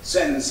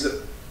sends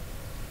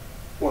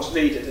what's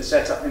needed to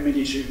set up the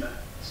MIDI tuner.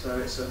 So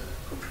it's a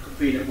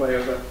convenient way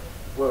of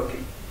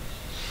working.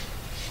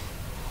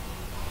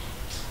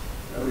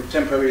 We've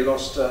temporarily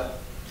lost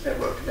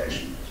network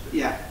connection.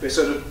 Yeah. We're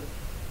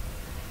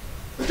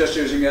just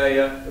using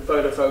a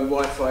Vodafone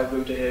Wi-Fi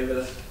router here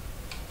with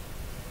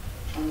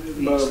a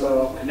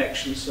mobile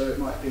connection, so it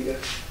might be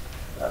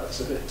that's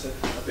a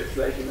bit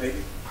flaky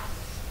maybe.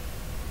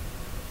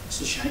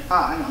 It's a shame.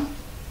 Ah, hang on.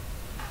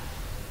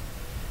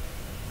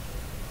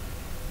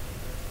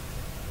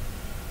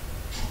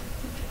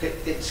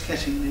 It's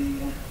getting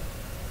the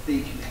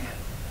beacon here.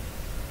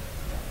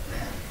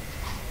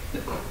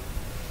 There.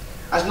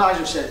 As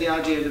Nigel said, the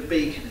idea of the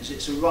beacon is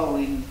it's a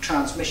rolling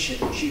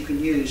transmission which you can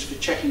use for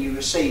checking your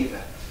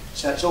receiver.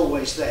 So it's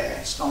always there,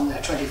 it's on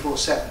there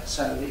 24/7.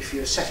 So if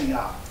you're setting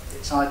up,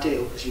 it's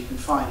ideal because you can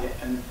find it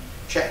and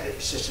check that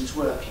your system's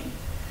working.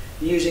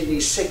 Using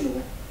these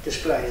signal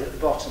displays at the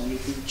bottom, you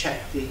can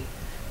check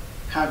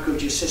how good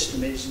your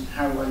system is and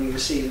how well you're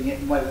receiving it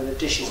and whether the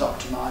dish is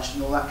optimised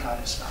and all that kind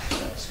of stuff.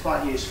 So it's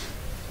quite useful.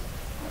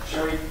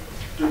 Shall we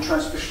do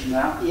transmission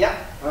now? Yeah.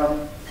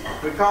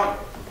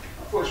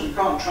 Unfortunately, we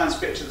can't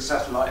transmit to the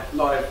satellite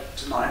live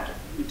tonight.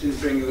 We didn't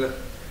bring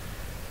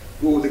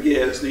all the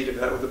gear that's needed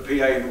for that, with the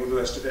PA and all the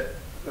rest of it.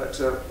 But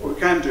what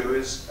we can do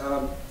is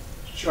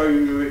show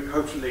you,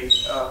 hopefully,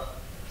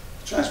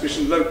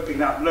 transmission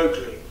picking up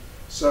locally.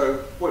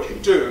 So what you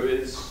can do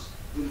is,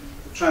 the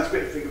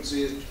transmit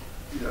frequency is,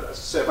 let's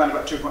say around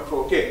about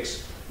 2.4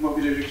 gigs. And what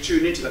we do is we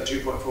tune into that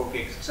 2.4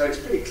 gigs. So it's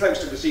pretty close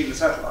to receiving the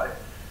satellite.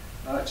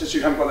 Just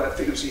you haven't got that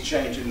frequency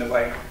change in the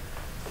way.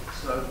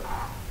 So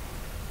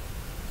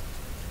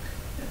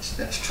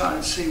let's try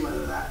and see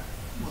whether that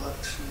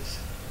works with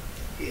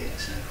here.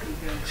 So if we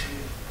go to,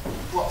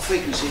 what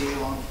frequency are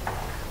you on?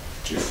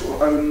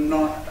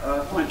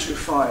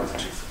 925.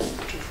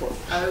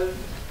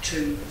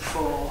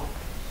 024.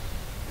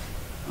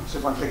 I'll see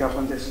if I can pick up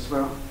on this as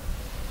well.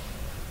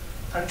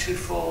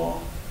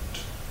 024.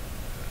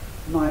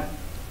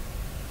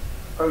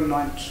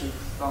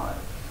 0925.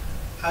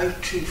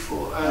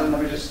 024.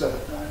 Let me just.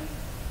 925.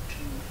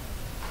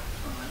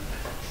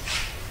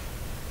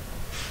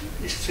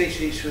 It's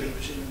 333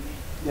 presumably.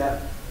 Yeah.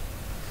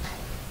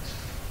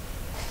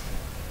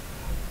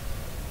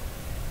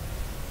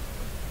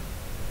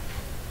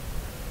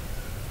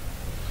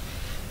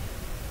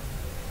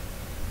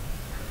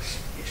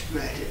 It's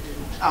red. It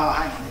didn't. Oh,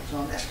 hang on. It's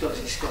on. It's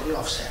got the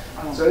offset.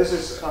 So this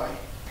is. Sorry.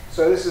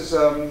 So this is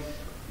the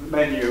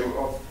menu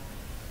of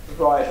the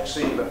wired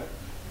receiver.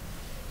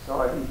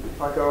 So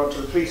if I go on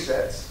to the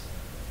presets,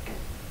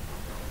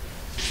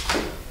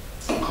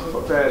 I've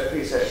got various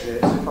presets here.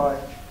 So if I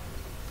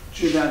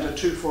tune down to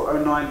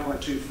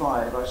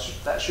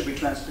 2409.25, that should be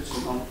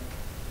transmitting on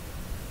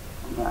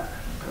that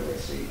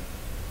OAC.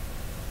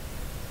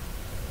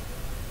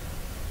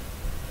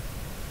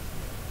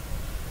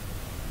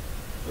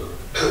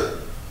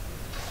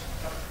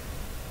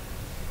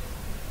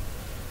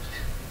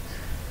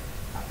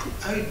 I put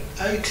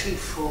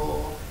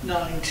 024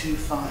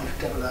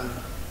 92500.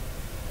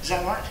 Is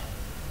that right?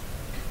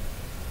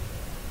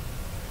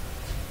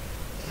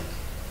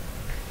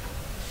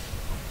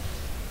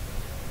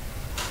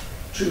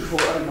 Two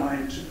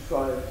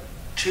 2409252.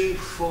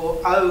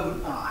 240.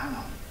 Oh, hang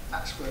on.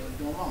 That's where we've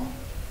gone wrong.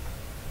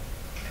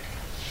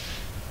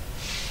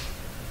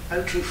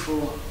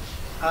 024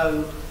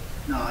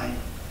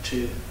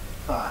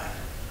 0925.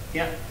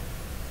 Yeah.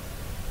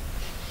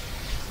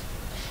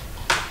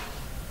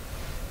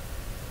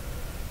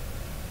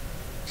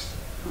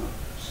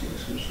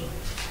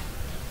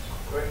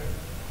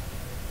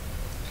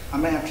 I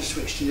may have to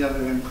switch to the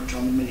other input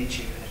on the mini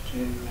tuner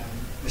to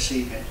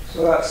receive it.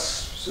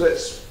 So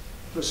it's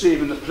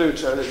receiving the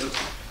Pluto. Which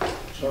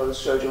I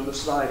just showed you on the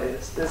slide.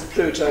 There's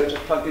Pluto to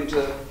plug into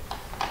the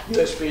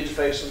USB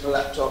interface on the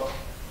laptop.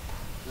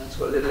 And it's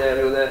got a little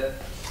area there.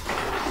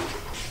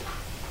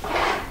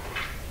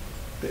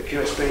 Bit of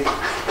USB.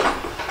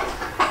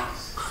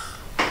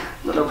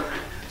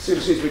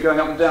 Seems to be going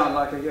up and down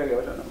like a yo-yo.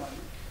 I don't know why.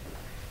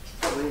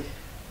 Probably.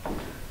 I'm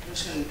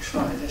just going to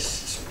try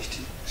this.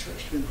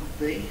 Switch to input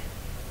B.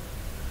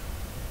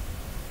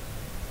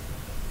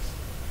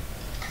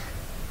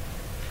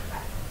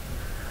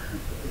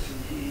 Put this in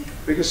here.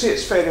 We can see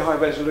it's fairly high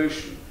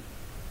resolution.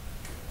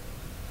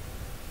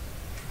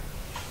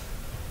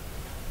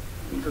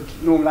 For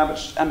normal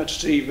amateur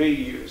TV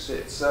use,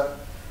 it's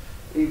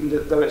even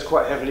though it's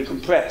quite heavily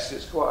compressed,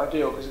 it's quite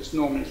ideal because it's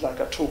like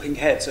a talking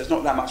head, so it's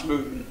not that much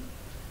movement.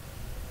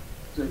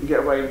 So you can get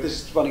away with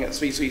this running at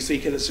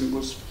 333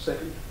 kilosymbols per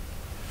second.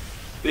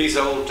 These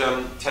old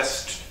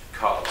test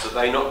cards, are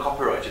they not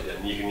copyrighted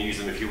then? You can use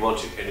them if you want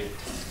to, can you?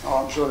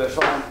 Oh, I'm sure they're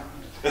fine.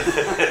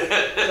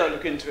 Don't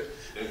look into it.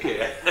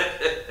 Okay.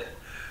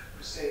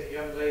 We see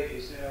young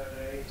ladies now in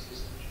their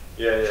 80s.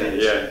 Yeah.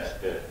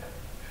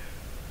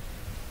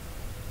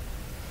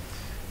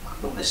 I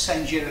thought this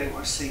same Giro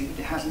was seen, but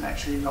it hasn't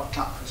actually locked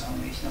up for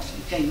some reason.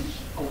 Again,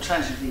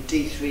 alternatively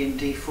D3 and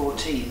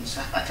D14,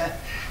 so I don't,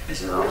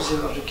 there's obviously a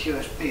lot of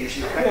QSP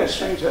issues. Yeah, it's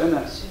strange, isn't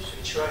it? Seems to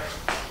be true.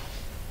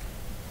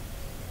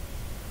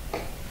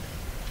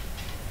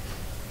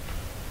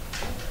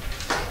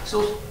 It's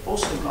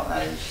also got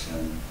those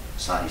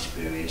slightly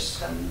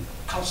spurious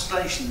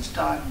constellations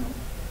diagonal.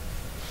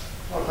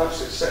 Well,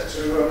 perhaps it's set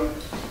to.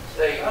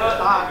 There you go.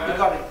 You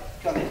got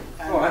it.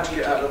 Oh, I had to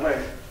get out of the way.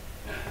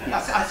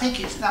 I think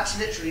that's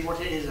literally what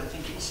it is. I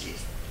think it's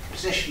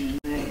position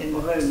in the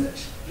room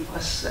that you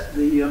must set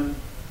the.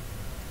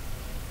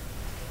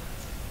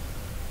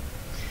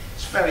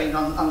 It's very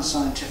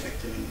unscientific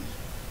doing it.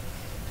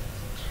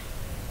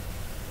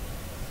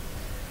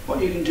 What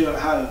you can do at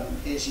home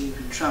is you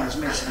can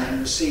transmit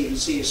and receive and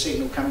see a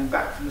signal coming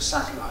back from the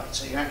satellite,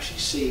 so you actually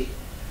see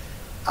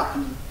up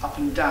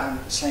and down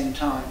at the same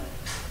time.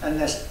 And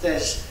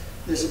there's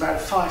there's about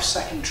a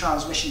 5-second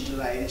transmission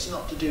delay. It's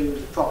not to do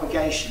with the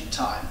propagation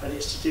time, but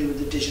it's to do with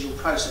the digital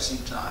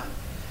processing time.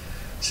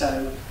 So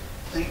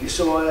I think you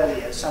saw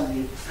earlier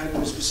somebody who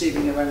was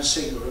receiving their own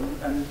signal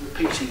and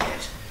repeating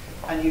it,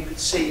 and you could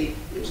see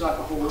it was like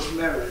a hall of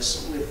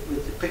mirrors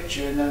with the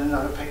picture and then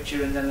another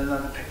picture and then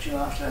another picture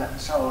after that and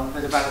so on,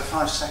 with about a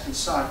 5-second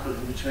cycle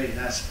in between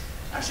as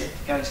it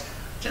goes.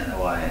 I don't know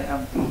why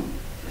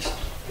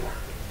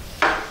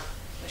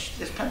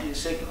there's plenty of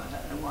signal. I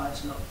don't know why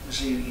it's not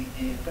receiving it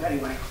here, but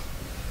anyway.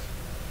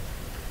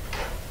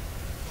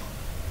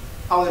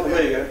 Oh,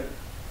 there you go.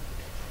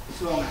 It's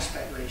the wrong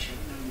aspect ratio.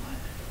 Never mind.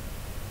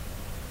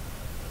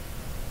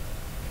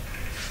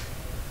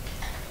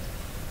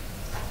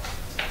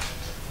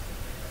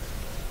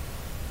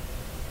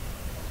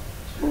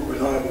 It's more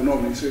reliable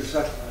normally through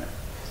satellite.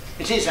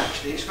 It is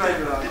actually. It's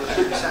very reliable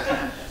through the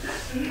satellite.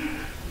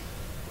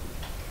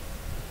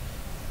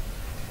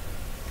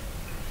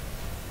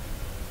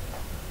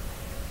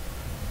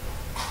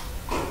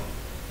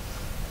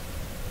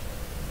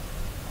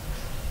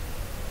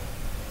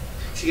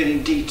 You're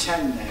getting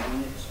D10 now,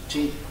 and it's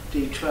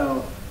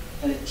D12,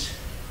 and it's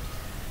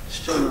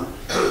still not.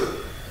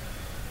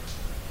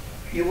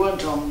 You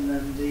weren't on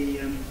the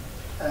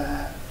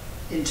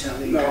Intel.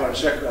 No, I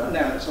checked that.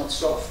 No, it's not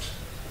soft.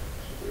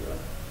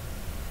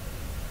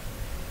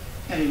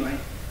 Anyway,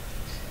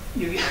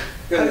 you get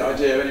the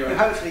idea. Anyway, you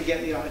hopefully get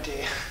the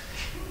idea.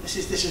 This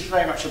is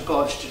very much a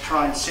bodge to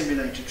try and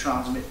simulate a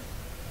transmit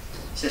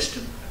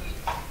system.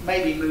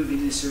 Maybe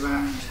moving this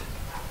around.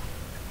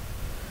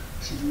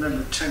 I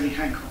remember Tony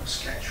Hancock's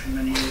sketch from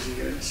many years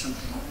ago,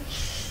 something like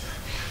this.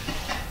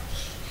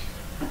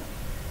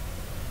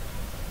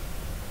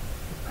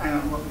 Hang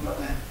on, what have we got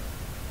there?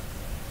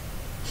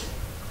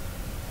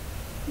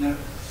 No.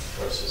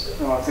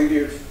 No, I think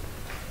you've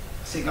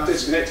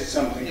disconnected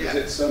something because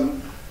it's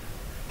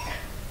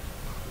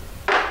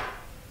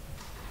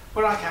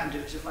What I can do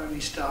is if I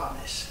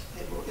restart this,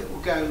 it will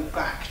go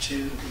back to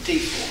the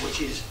default, which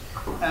is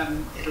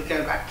it'll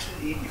go back to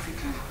the if you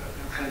can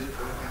close the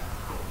program.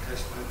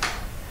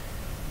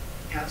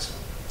 Cancel.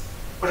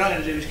 What I'm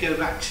going to do is go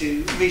back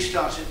to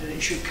restart it, and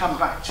it should come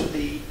back to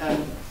the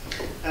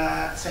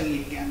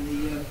thingy again,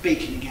 the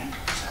beacon again.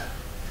 So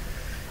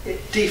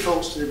it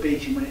defaults to the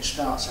beacon when it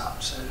starts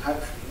up. So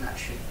hopefully that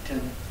should.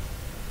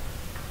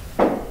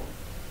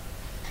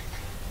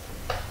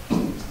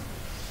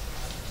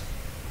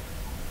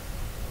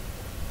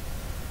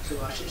 So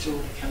right, it's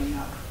already coming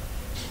up.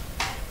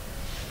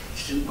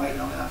 Just didn't wait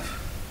long enough.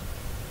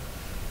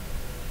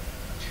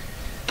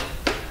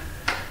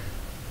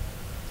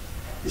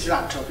 This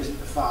laptop isn't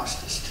the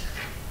fastest.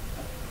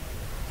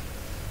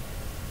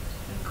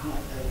 Not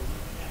quite there.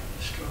 I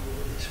struggle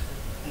with this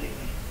one.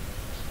 Anyway.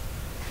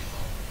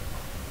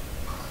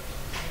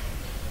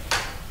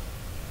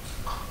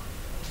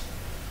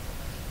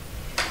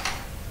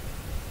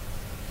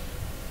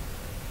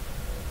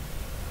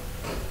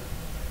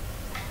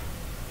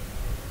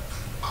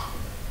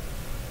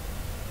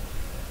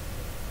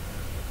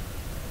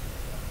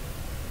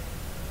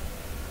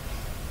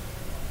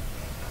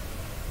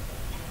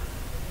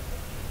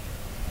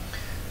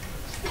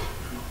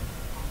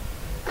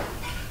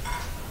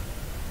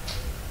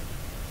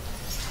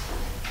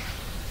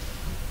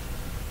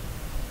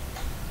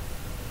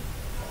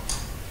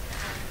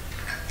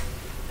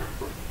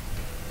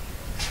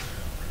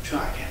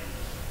 Try again.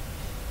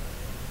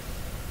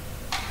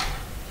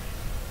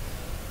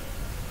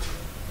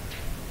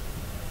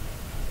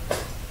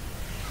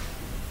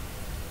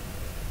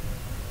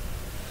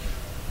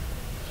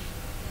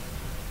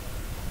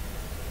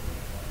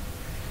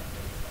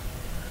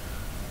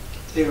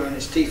 There, and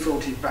it's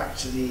defaulted back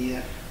to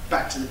the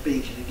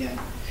beacon again.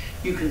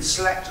 You can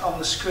select on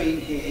the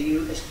screen here.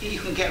 You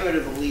can get rid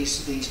of all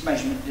these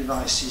measurement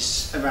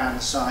devices around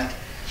the side.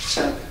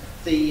 So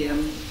the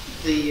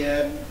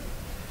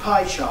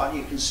pie chart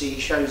you can see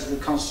shows the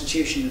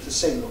constitution of the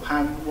signal,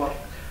 what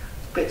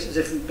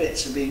different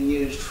bits are being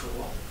used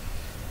for,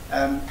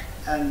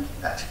 and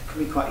that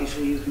can be quite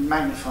useful. You can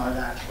magnify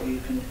that, or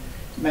you can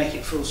make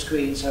it full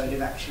screen so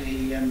it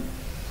actually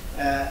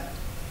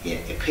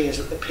appears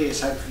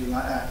hopefully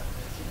like that.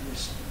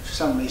 For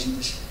some reason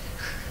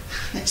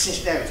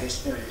there it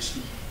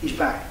is. He's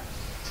back.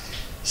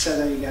 So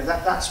there you go.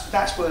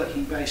 That's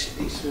working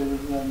basically through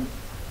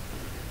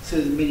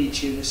the mini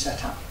tuner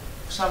setup.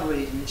 For some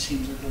reason it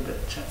seems a little bit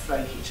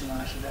flaky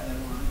tonight, I don't know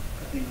why,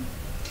 but anyway,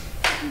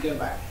 you can go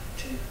back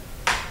to...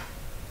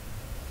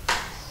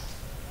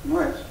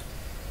 Right.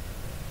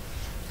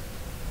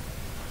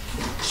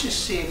 Let's just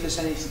see if there's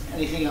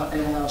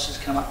anyone else has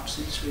come up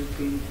since we've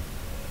been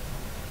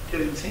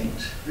doing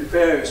things. It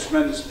varies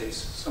tremendously.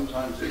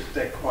 Sometimes it's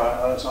dead quiet,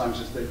 other times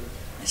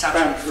it's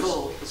absolutely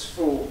full. It's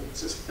full.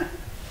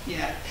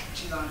 Yeah,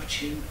 it's a live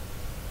tune.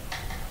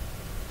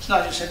 It's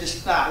not just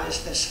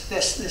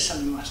there's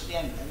something right at the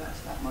end there.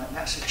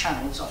 That's a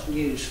channel that's often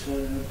used for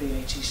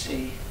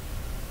BATC.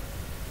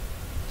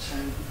 So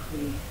if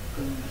we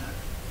bring that up.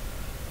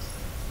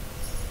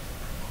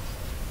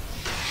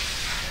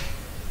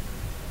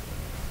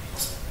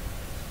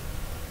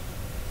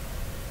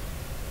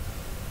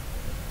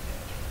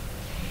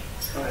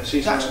 Let's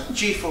see That's some.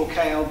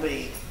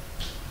 G4KLB.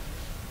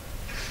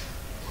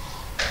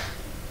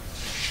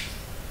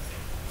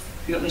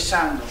 Have you got any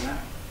sound on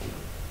that?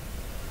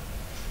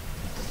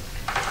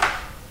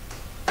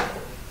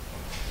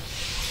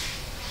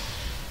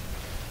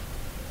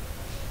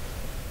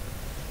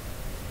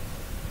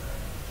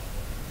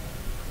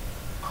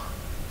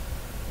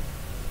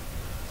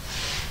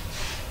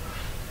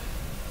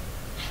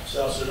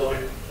 So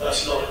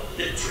that's not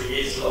literally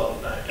is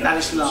live now. That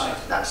is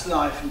live. That's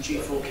live from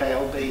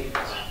G4KLB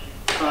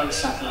by the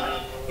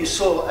satellite. You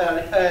saw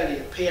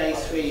earlier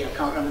PA3. I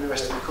can't remember the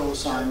rest of the call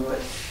sign,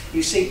 but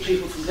you see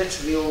people from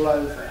literally all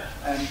over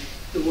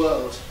the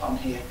world on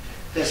here.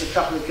 There's a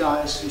couple of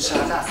guys from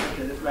South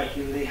Africa that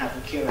regularly have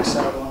a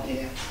QSO on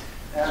here.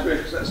 That's good,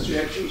 because that's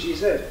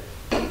GGZ.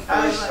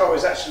 Oh,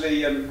 it's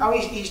actually.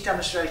 He's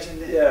demonstrating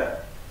the, Yeah.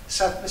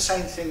 the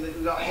same thing that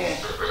we've got here.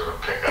 A bit of a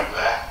pick up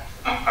there.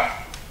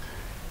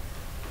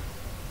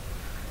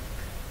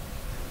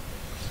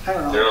 Hang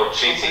on. They're all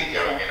cheating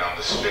going in on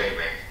the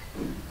streaming.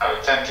 I'm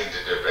attempting to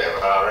do a bit of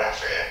RF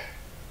here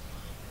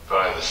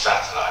via the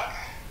satellite.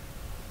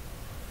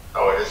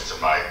 Oh, it is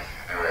to Mike.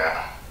 There we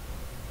are.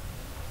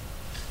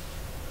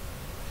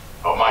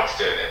 Oh, Mike's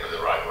doing it with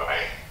the right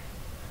way.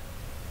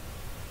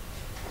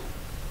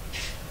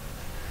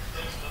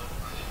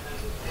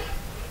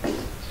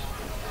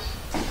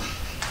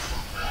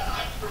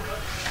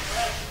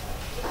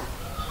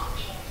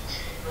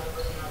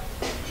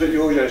 But the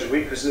audio's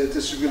weak because they're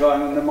just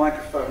relying on the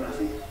microphone, I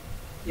think.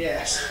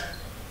 Yes.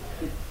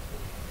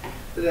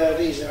 But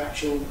these are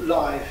actual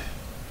live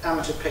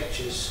amateur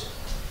pictures,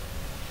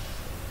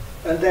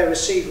 and they're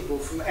receivable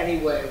from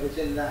anywhere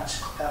within that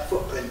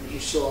footprint that you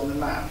saw on the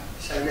map.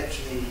 So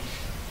literally,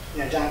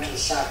 down to the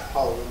South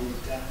Pole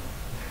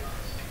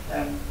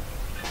and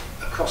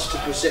across to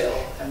Brazil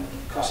and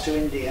across to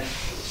India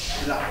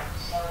and up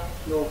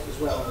north as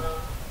well.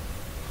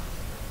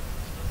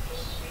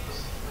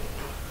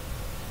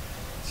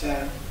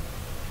 So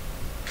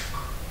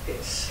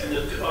it's. And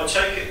I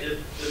take it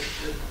the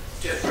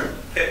different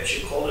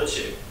picture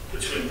quality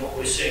between what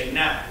we're seeing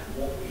now and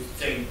what we've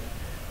seen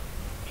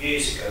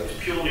years ago is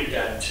purely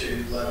down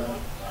to the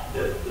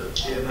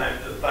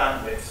amount of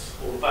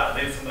bandwidth or the amount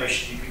of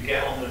information you can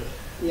get on the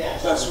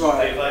That's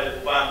right. the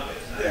available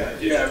bandwidth now.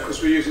 Yeah,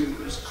 because we're using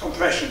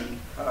compression,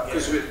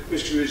 because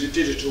we're using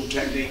digital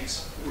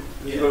techniques.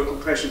 Low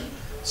compression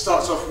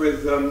starts off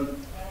with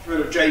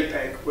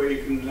JPEG, where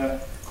you can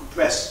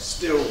compress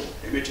still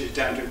images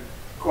down to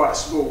quite a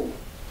small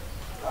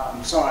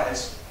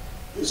size.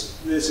 This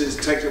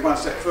takes it one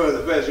step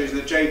further. Whereas using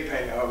the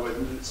JPEG,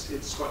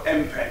 it's got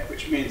MPEG,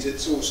 which means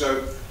it's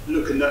also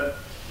looking at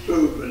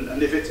movement.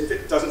 And if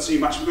it doesn't see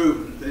much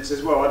movement, then it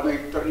says, well, I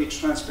don't need to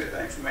transmit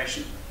that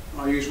information.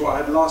 I'll use what I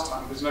had last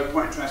time. There's no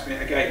point in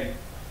transmitting it again.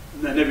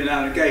 And then every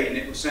now and again,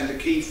 it will send a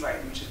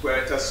keyframe, which is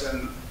where it does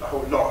send a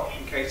whole lot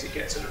in case it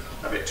gets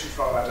a bit too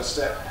far out of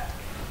step.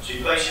 So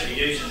you're basically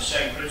using the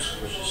same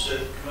principles as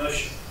the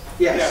commercial.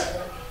 Yes.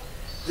 Yeah.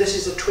 This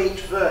is a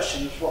tweaked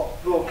version of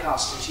what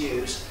broadcasters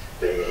use,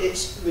 but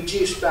it's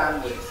reduced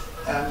bandwidth,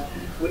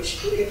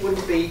 which it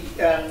wouldn't be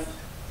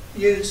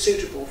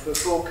suitable for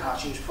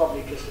broadcast use,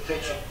 probably because the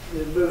picture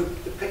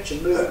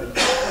movement.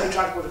 If you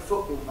try to put a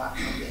football match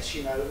on this,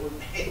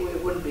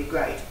 it wouldn't be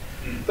great.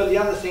 But the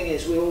other thing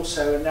is we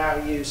also are now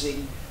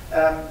using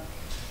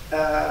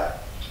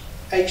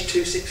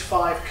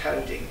H.265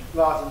 coding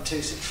rather than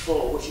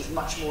 264, which is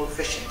much more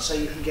efficient, so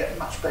you can get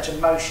much better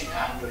motion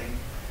handling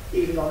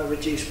even on a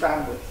reduced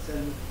bandwidth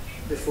than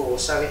before.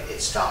 So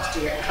it starts to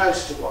get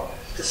close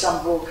to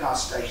some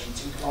broadcast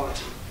stations in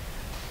quality.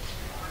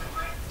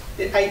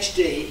 In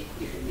HD,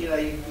 you can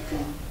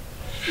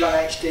run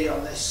HD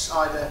on this,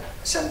 either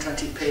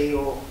 720p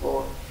or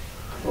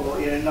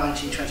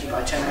 1920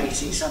 by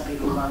 1080. Some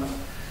people run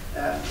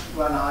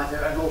either,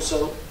 and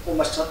also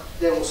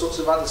there are all sorts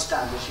of other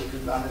standards you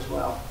can run as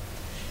well,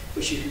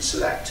 which you can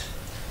select.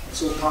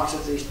 It's all part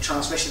of the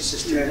transmission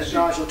system that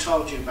Nigel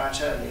told you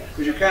about earlier.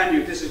 Because you can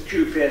use, this is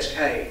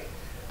QPSK,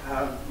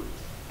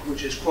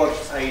 which is quad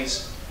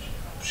phase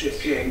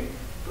shift keying,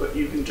 but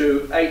you can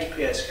do 8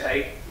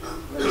 PSK,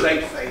 there's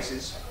 8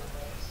 phases,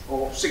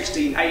 or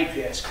 16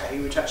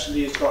 APSK, which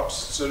actually has got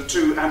sort of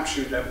 2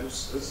 amplitude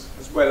levels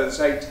as well as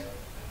 8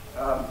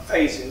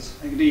 phases.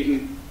 You can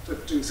even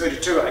do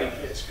 32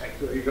 APSK,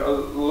 so you've got a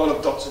lot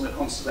of dots in the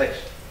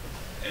constellation.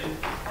 And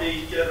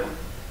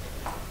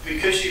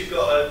because you've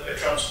got a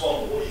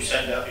transponder, what you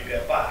send out, you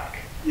get back.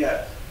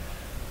 Yeah.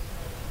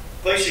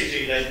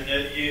 Basically, then,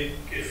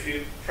 if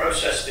you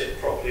processed it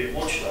properly and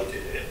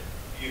modulated it,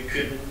 you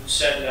can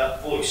send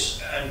out voice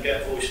and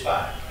get voice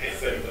back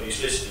if anybody's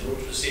listening, or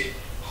does it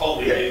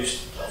wholly used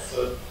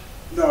for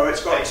No,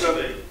 it's got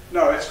ATV?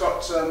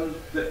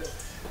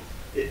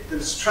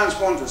 There's a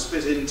transponder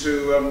split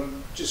into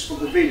just for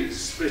convenience,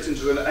 split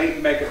into an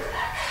 8 meg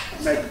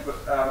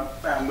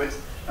bandwidth,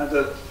 and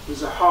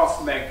there's a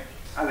half meg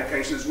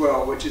allocation as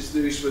well, which is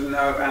used for the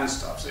narrowband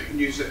stuff. So you can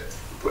use it,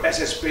 put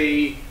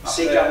SSB,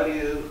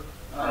 CW.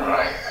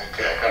 Right,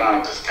 okay, I can't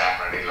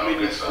understand really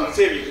long. In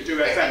theory you could do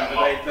FM,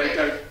 but they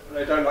don't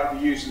But I don't like to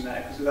use them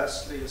there because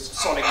that's the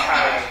solid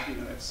carrier. You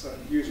know, it's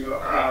using a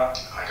lot of power.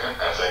 I don't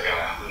know if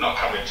they're not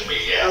coming to me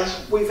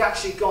yet. We've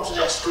actually got an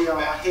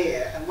SDR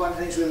here, and one of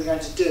the things we were going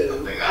to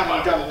do,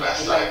 having done the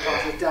main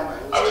part of the demo,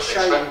 was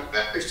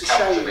to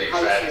show you,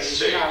 hopefully,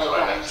 the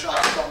narrowband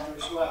transponder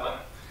as well.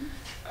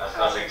 As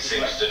nothing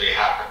seems to be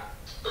happening.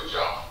 Good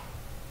job.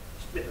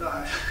 It's a bit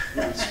like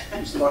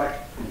It's like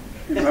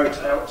remote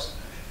helps.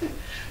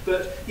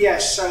 But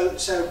yes,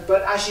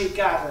 but as you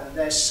gather,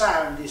 their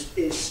sound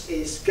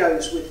is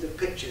goes with the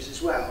pictures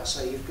as well.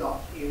 So you've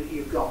got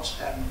you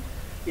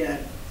know,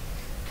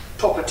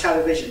 proper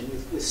television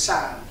with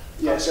sound.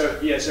 Yeah. So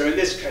in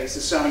this case,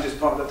 the sound is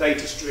part of the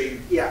data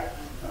stream. Yeah.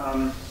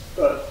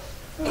 But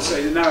as I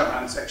say, the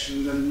narrowband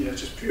section, then you know,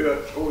 just pure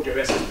audio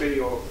SSB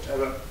or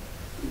whatever.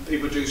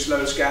 People do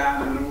slow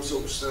scan and all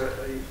sorts. They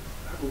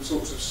have all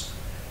sorts of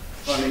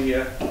funny.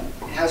 It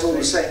has all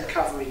the same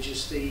coverage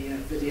as the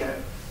video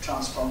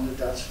transponder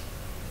does.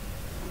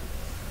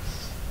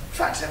 In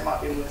fact, that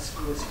might be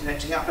worth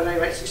connecting up. But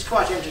anyway, it's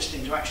quite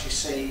interesting to actually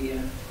see.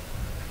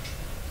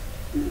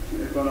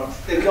 They've gone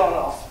off. They've gone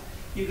off.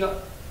 You've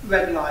got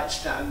red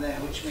lights down there,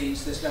 which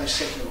means there's no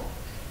signal.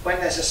 When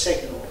there's a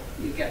signal,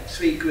 you get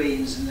 3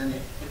 greens and then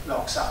it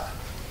locks up.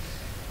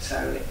 So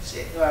at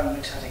the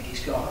moment, I think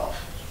he's gone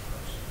off.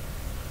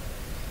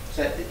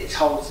 So it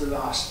holds the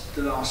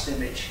last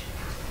image.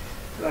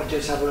 What I'll do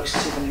is have a look to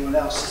see if anyone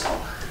else is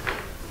on.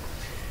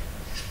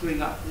 Let's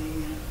bring up the.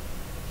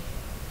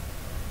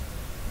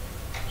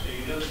 So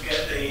you don't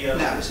get the. No,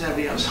 there's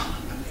nobody else on.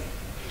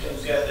 You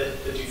don't get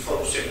the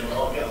default signal.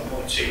 I'll get on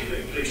my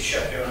TV. Please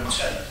check your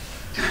antenna.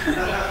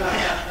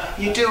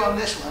 You do on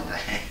this one.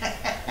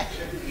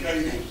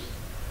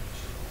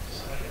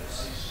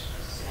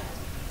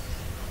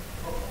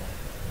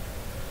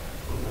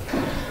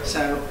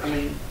 So I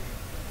mean.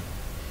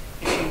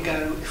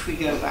 If we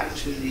go back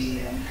to the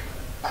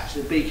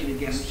beacon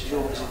again, which is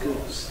always a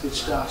good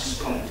starting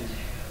point.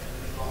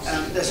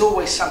 There's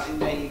always something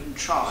there you can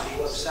try.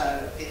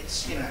 So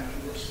it's, you know.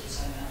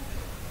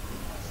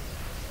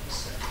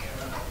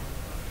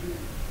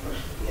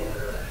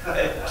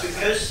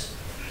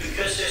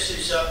 Because this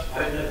is up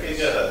in a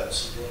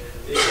gigahertz,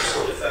 this is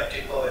not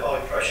affected by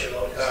high pressure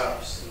like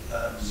ours,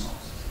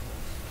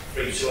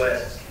 free to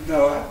air.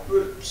 No,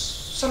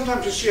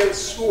 sometimes you see a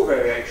small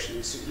variation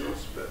in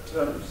signals, but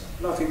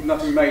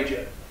nothing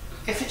major.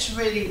 If it's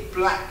really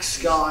black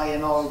sky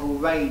and horrible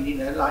rain, you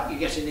know, like you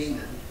get in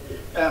England,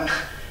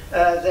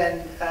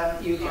 then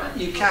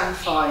you can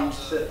find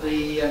that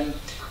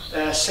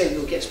the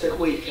signal gets a bit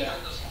weaker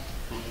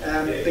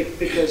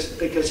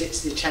because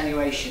it's the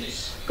attenuation.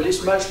 But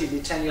it's mostly the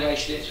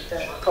attenuation,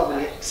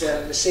 probably at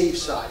the receive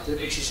side,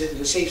 which is at the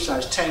receive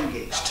side is 10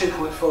 gigs,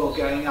 2.4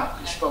 going up.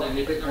 It's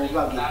probably a bit more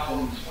rugged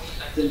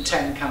than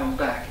 10 coming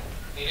back.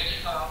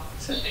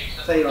 So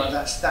there you are.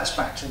 That's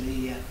back to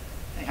the.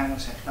 Hang on a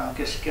second. I'll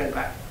just go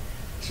back.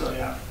 Sorry,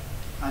 I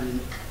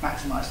didn't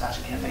maximise that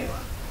again. There you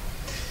are.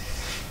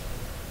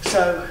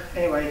 So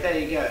anyway, there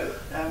you go.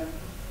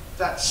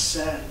 That's.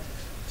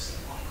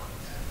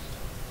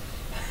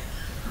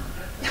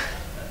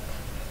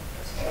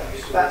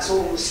 That's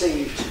all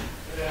received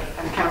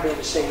and can be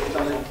received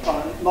on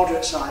a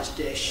moderate-sized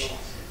dish.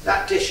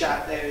 That dish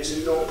out there is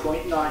a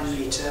 0.9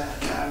 metre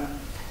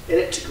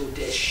elliptical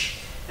dish.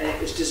 And it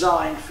was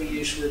designed for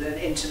use with an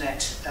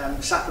internet,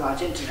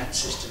 satellite internet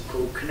system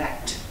called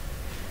Connect,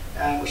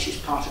 which is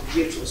part of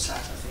Eutelsat, I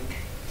think.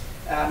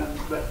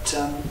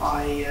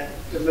 I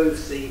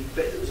removed the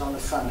bit that was on the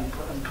front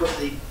and put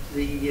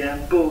the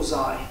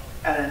bullseye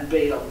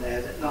LNB on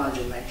there that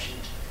Nigel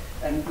mentioned,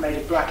 and made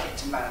a bracket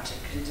to mount it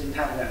because it didn't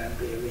have an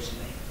LNB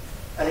originally,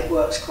 and it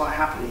works quite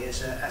happily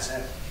as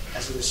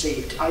a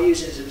received. I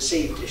use it as a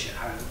received dish at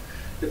home.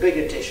 The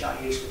bigger dish I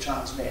use for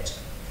transmit.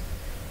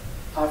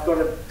 I've got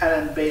an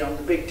LNB on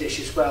the big dish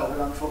as well, but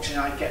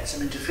unfortunately I get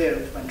some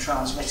interference when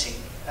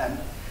transmitting.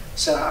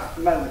 So at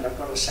the moment I've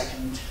got a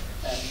second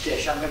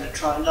dish. I'm going to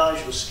try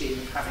Nigel's scheme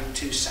of having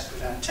 2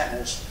 separate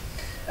antennas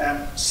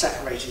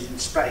separated in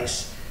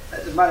space.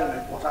 At the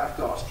moment what I've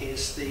got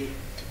is the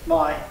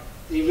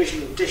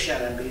original dish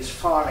LNB is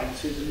firing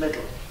through the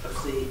middle of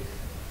the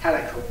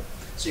helical.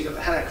 So you've got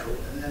the helical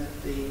and then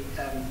the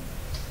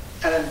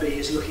LNB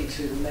is looking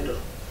through the middle,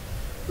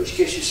 which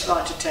gives you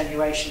slight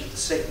attenuation of the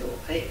signal.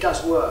 And it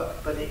does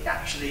work, but it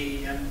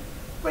actually,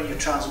 when you're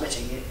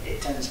transmitting,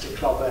 it tends to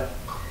clobber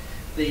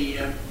the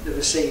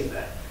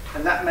receiver.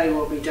 And that may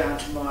well be down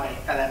to my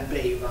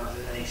LNB rather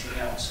than anything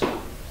else.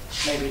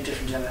 Maybe a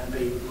different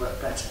LNB would work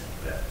better.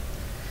 But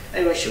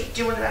anyway,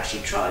 do you want to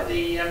actually try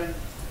the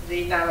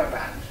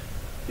narrowband?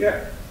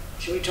 Yeah.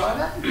 Shall we try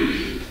that?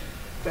 We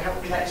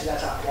haven't connected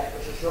that up yet,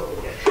 but I thought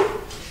we'd get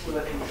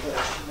working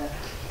first, and then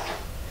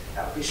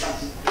that would be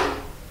something to do.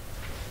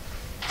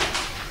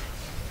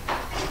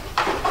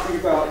 The thing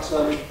about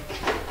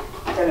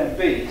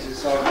LNBs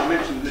is I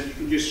mentioned that you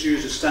can just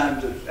use a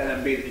standard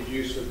LNB that you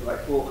use for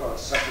like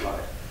broadcast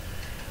satellite.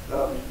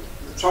 The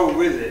trouble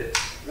with it,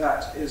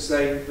 that is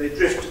they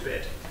drift a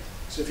bit.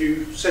 So if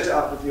you set it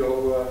up with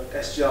your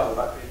SDR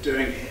like we're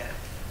doing here,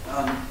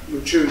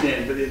 you'll tune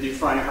in, but then you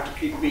find you have to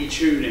keep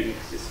retuning.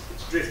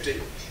 It's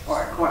drifting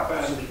quite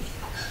badly.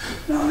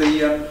 Now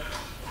the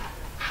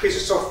piece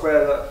of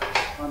software that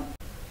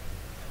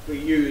we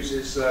use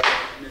is, and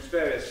there's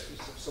various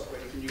pieces of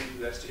software you can use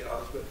with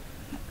SDRs, but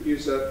we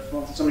use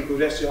something called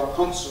SDR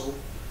Console,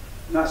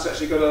 and that's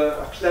actually got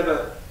a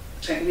clever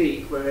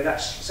technique where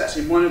it's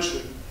actually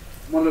monitoring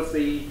one of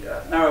the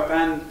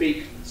narrowband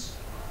beacons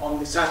on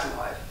the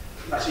satellite,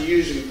 and actually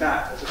using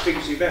that as a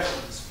frequency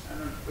reference,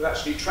 and it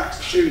actually tracks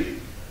the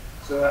tuning.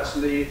 So it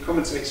actually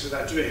compensates for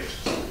that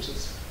drift, which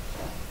is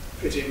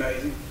pretty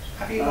amazing.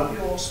 Have you got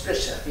your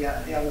splitter, the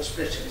other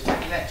splitter, is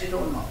that connected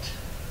or not?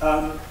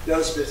 The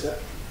other splitter.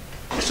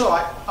 It's all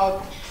right,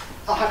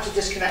 I'll have to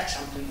disconnect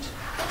something.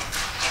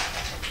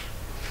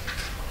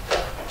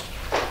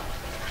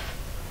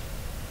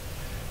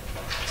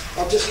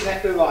 I'll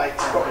disconnect the right.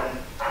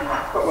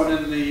 Got one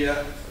in the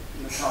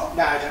car.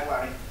 No, don't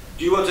worry.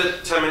 Do you want a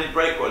 10-minute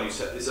break while you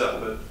set this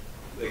up, and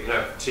they can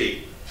have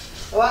tea?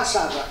 Well, that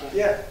sounds like it.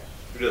 Yeah.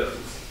 Do that.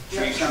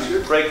 Yeah, sounds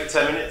good. Break for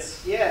 10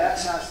 minutes? Yeah, that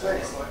sounds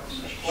great.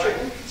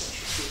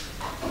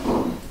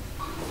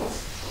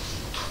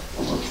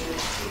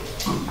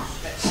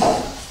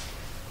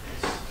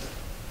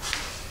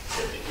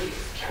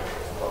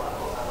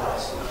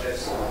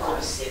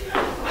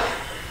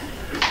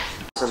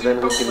 And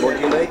then we can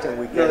modulate and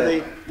we get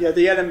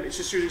it's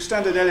just using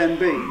standard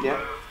LNB.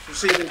 Yeah.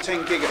 Receiving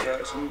 10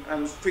 gigahertz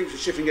and frequency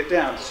shifting it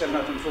down to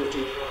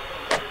 740.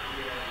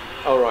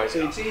 All right.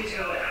 See, I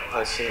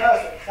see.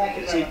 Perfect, thank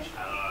you very much.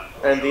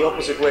 And the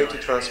opposite way to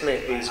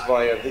transmit is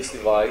via this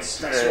device.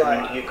 That's and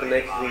right. you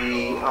connect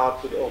the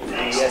output of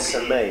the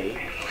SMA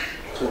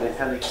to the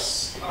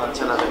helix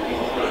antenna that you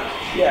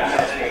need.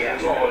 Yeah.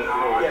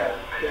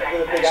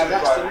 So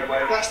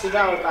that's the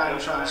narrowband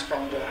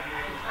transponder.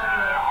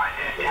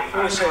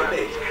 When you say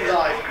big,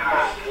 Live.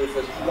 with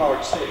a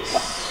large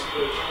six,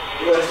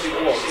 Yes.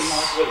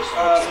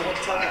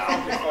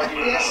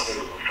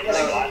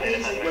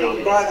 When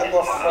you buy them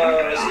off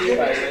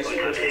eBay, it's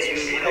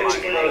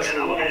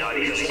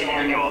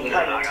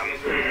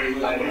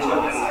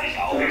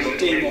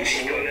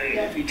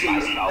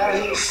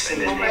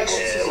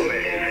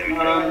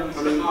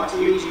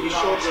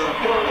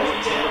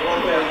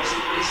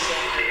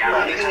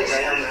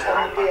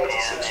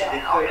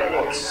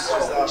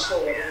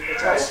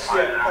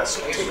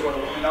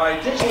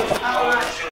that's